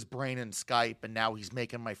put his brain in Skype and now he's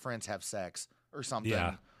making my friends have sex or something.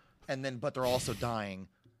 Yeah. And then but they're also dying.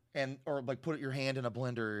 And or like put your hand in a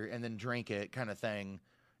blender and then drink it kind of thing.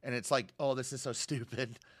 And it's like, oh, this is so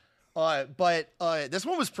stupid. But this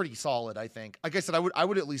one was pretty solid, I think. Like I said, I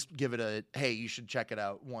would at least give it a hey, you should check it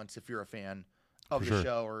out once if you're a fan of For the sure.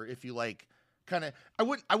 show, or if you like kind of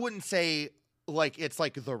I wouldn't say like it's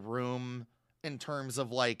like The Room in terms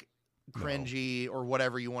of like cringy or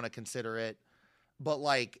whatever you want to consider it. But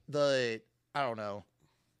like I don't know.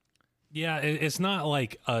 Yeah, it's not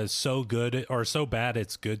like a so good or so bad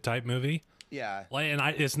it's good type movie. Yeah. Like, and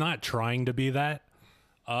it's not trying to be that,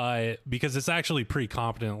 because it's actually pretty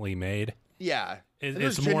competently made. Yeah. It- And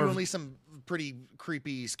there's it's more of- genuinely some pretty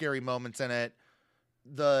creepy, scary moments in it.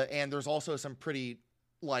 And there's also some pretty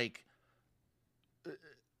like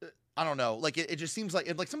I don't know, like it just seems like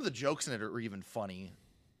some of the jokes in it are even funny.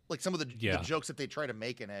 Like some of the jokes that they try to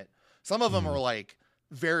make in it. Some of them are like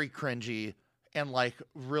very cringy and like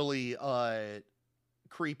really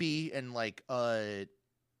creepy and like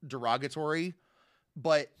derogatory.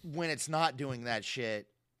 But when it's not doing that shit,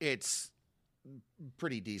 it's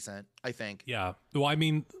pretty decent, I think. Yeah. Well, I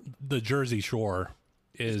mean, the Jersey Shore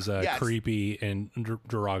is it's- creepy and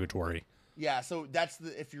derogatory. Yeah, so that's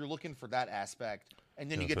if you're looking for that aspect, and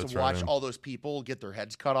then Yeah, you get that's to watch right. all those people get their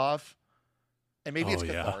heads cut off, and maybe it's Oh,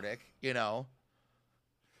 yeah. cathartic, you know.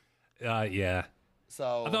 Yeah.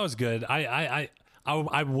 So I thought it was good. I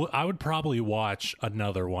would probably watch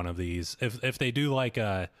another one of these if they do like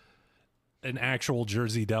an actual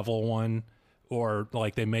Jersey Devil one, or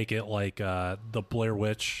like they make it like the Blair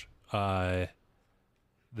Witch.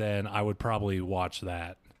 Then I would probably watch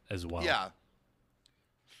that as well. yeah,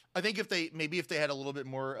 I think if they had a little bit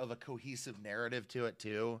more of a cohesive narrative to it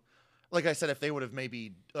too, like I said, if they would have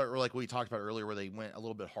maybe, or like we talked about earlier, where they went a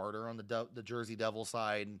little bit harder on the Jersey Devil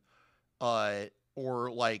side,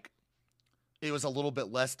 or like it was a little bit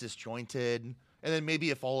less disjointed, and then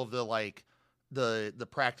maybe if all of the like the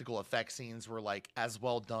practical effect scenes were like as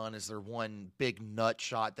well done as their one big nut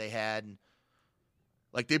shot they had.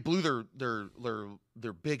 Like they blew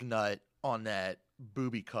their big nut on that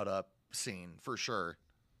booby cut up scene for sure.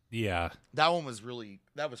 Yeah. That one was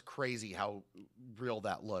that was crazy how real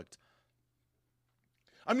that looked.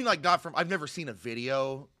 I mean, like I've never seen a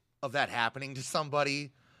video of that happening to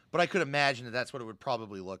somebody, but I could imagine that that's what it would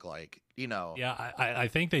probably look like, you know? Yeah, I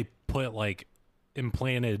think they put like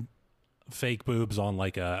implanted fake boobs on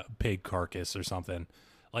like a pig carcass or something.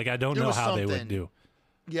 Like I don't There know was how they something- would do.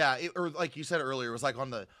 Yeah, or like you said earlier, it was like on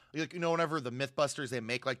the, like, you know, whenever the Mythbusters, they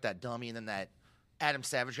make like that dummy, and then that Adam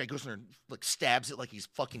Savage guy goes in there and like stabs it like he's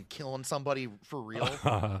fucking killing somebody for real. It's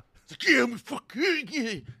like, yeah, I'm fucking, yeah.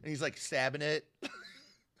 And he's like stabbing it.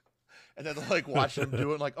 And then like watching him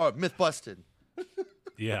do it, like, oh, myth busted.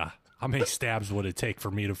 Yeah. How many stabs would it take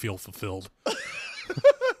for me to feel fulfilled?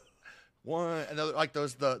 One, and like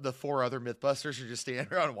those, the four other Mythbusters are just standing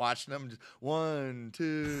around watching them. Just, 1,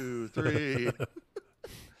 2, 3.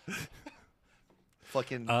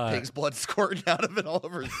 Fucking pig's blood squirting out of it all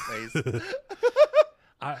over his face.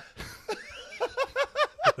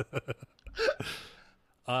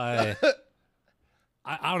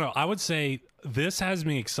 I don't know. I would say this has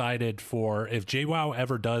me excited for if JWoww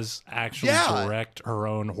ever does actually Yeah. direct her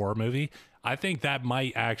own horror movie. I think that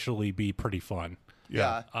might actually be pretty fun.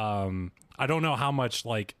 Yeah. I don't know how much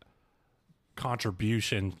like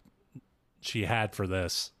contribution she had for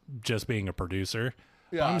this, just being a producer.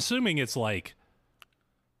 Yeah. I'm assuming it's like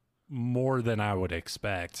more than I would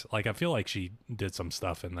expect. Like I feel like she did some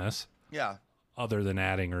stuff in this, Yeah. other than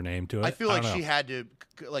adding her name to it. I feel like don't she know. had to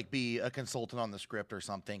like be a consultant on the script or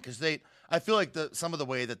something, because I feel like some of the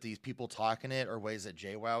way that these people talk in it are ways that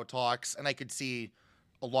JWoww talks, and I could see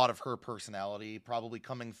a lot of her personality probably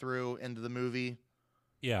coming through into the movie.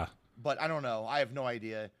 Yeah. But I don't know. I have no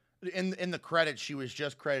idea. In the credits, she was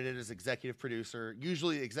just credited as executive producer.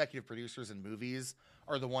 Usually, executive producers in movies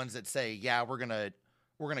are the ones that say, "Yeah, we're gonna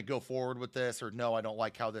go forward with this," or "No, I don't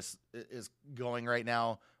like how this is going right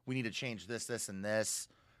now. We need to change this, this, and this."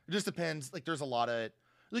 It just depends. Like, there's a lot of,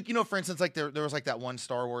 like, you know, for instance, like there was like that one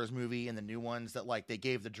Star Wars movie and the new ones that like they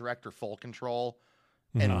gave the director full control,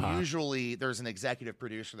 and usually there's an executive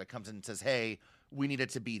producer that comes in and says, "Hey, we need it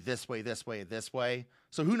to be this way, this way, this way."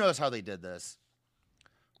 So who knows how they did this?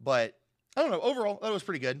 But I don't know. Overall, that was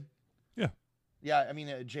pretty good. Yeah. Yeah, I mean,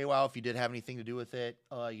 JWoww, if you did have anything to do with it,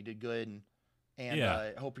 you did good. And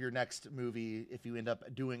Yeah. hope your next movie, if you end up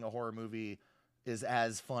doing a horror movie, is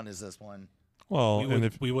as fun as this one. Well,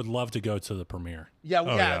 We would love to go to the premiere. Yeah, Oh,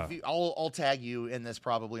 yeah. yeah. If I'll tag you in this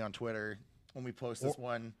probably on Twitter when we post this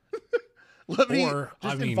one. Let me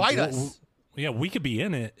just invite us. Yeah, we could be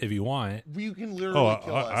in it if you want. You can literally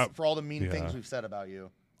kill us I- for all the mean yeah. things we've said about you.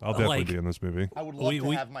 I'll definitely like- be in this movie. I would love to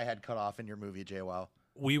We- have my head cut off in your movie, JWoww.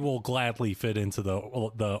 We will gladly fit into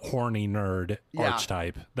the horny nerd Yeah.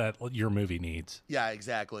 archetype that your movie needs. Yeah,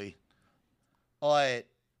 exactly.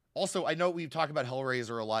 Also, I know we've talked about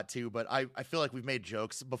Hellraiser a lot too, but I feel like we've made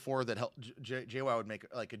jokes before that JWoww would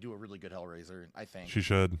make do a really good Hellraiser. I think. She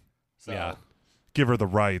should So, Yeah. give her the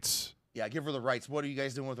rights. yeah, give her the rights. What are you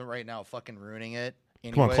guys doing with it right now? Fucking ruining it.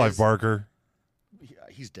 Come on, Clive Anyways. Barker.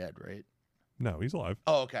 He's dead, right? No, he's alive.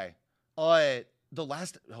 Oh, okay. The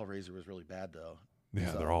last Hellraiser was really bad though.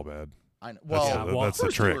 Yeah, So- they're all bad. I know. That's Well, the- that's the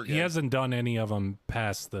first two trick. were He good. hasn't done any of them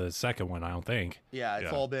past the second one, I don't think. Yeah,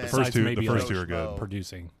 it's Yeah. all been The first Besides two, maybe the first like two are good.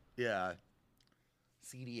 producing. Yeah.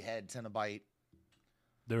 CD head Cenobite.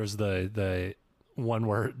 There was the one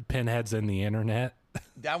where Pinhead's in the internet.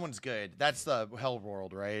 That one's good. That's the Hell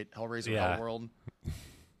World, right? Hellraiser Yeah. Hell World.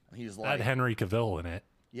 He's Had like, Henry Cavill in it.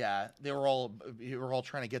 yeah, they were all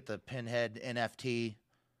trying to get the Pinhead NFT,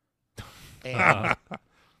 and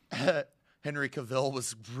Henry Cavill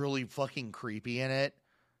was really fucking creepy in it.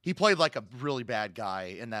 He played like a really bad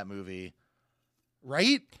guy in that movie,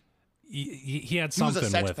 right? He had He was a something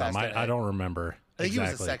sex with him. pest in I it. don't remember I think exactly.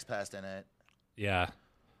 he was a sex pest in it. Yeah.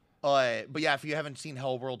 But yeah, if you haven't seen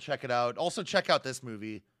Hellworld, check it out. Also, check out this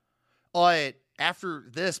movie. After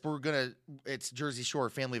this, it's Jersey Shore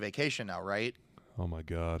Family Vacation now, right? Oh my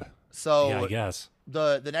God. So Yeah, yes.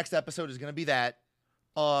 the next episode is gonna be that.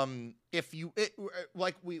 If you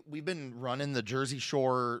like, we've been running the Jersey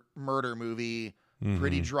Shore murder movie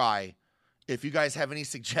pretty dry. If you guys have any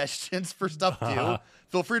suggestions for stuff too,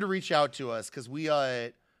 feel free to reach out to us, because we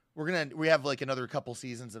have like another couple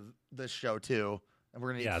seasons of this show too, and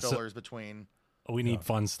we're gonna need fillers between. We need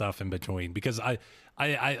fun stuff in between, because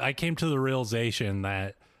I came to the realization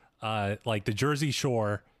that like the Jersey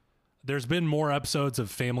Shore, there's been more episodes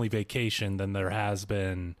of Family Vacation than there has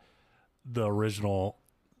been the original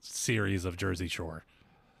series of Jersey Shore.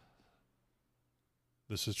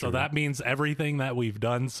 This is true. So that means everything that we've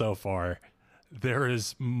done so far, there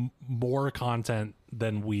is more content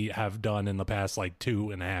than we have done in the past like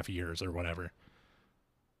 2.5 years or whatever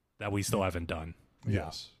that we still haven't done.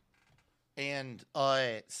 Yes. And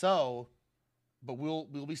but we'll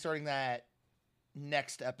be starting that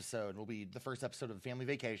next episode. Will be the first episode of Family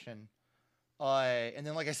Vacation. And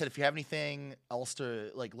then, like I said, if you have anything else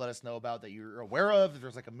to like let us know about that you're aware of, if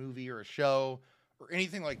there's like a movie or a show or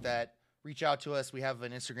anything like that, reach out to us. We have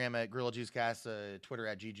an Instagram at Gorilla Juicecast, a Twitter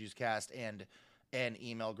at GJuicecast, and an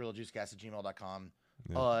email, GorillaJuicecast@gmail.com.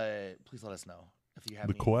 Yeah. Please let us know if you have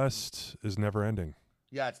the quest is never ending.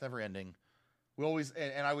 Yeah, it's never ending. We always,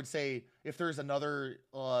 and I would say if there's another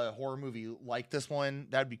horror movie like this one,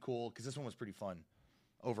 that'd be cool, because this one was pretty fun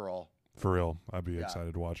overall. For real, I'd be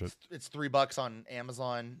excited to watch it. It's $3 on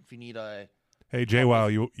Amazon if you need a. Hey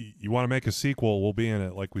JWoww, you want to make a sequel? We'll be in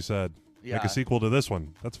it, like we said. Yeah. Make a sequel to this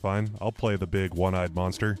one. That's fine. I'll play the big one-eyed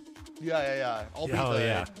monster. Yeah. I'll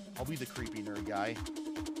be the creepy nerd guy.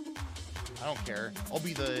 I don't care. I'll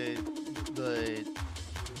be the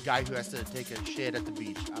guy who has to take a shit at the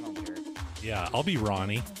beach. I don't care. Yeah, I'll be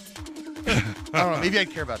Ronnie. I don't know. Maybe I'd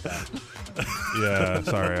care about that. Yeah,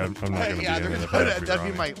 sorry, I'm not going to be in it. That'd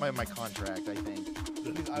be my contract, I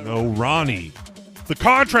think. No Ronnie. The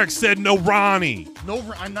contract said no Ronnie. No,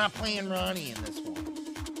 I'm not playing Ronnie in this one.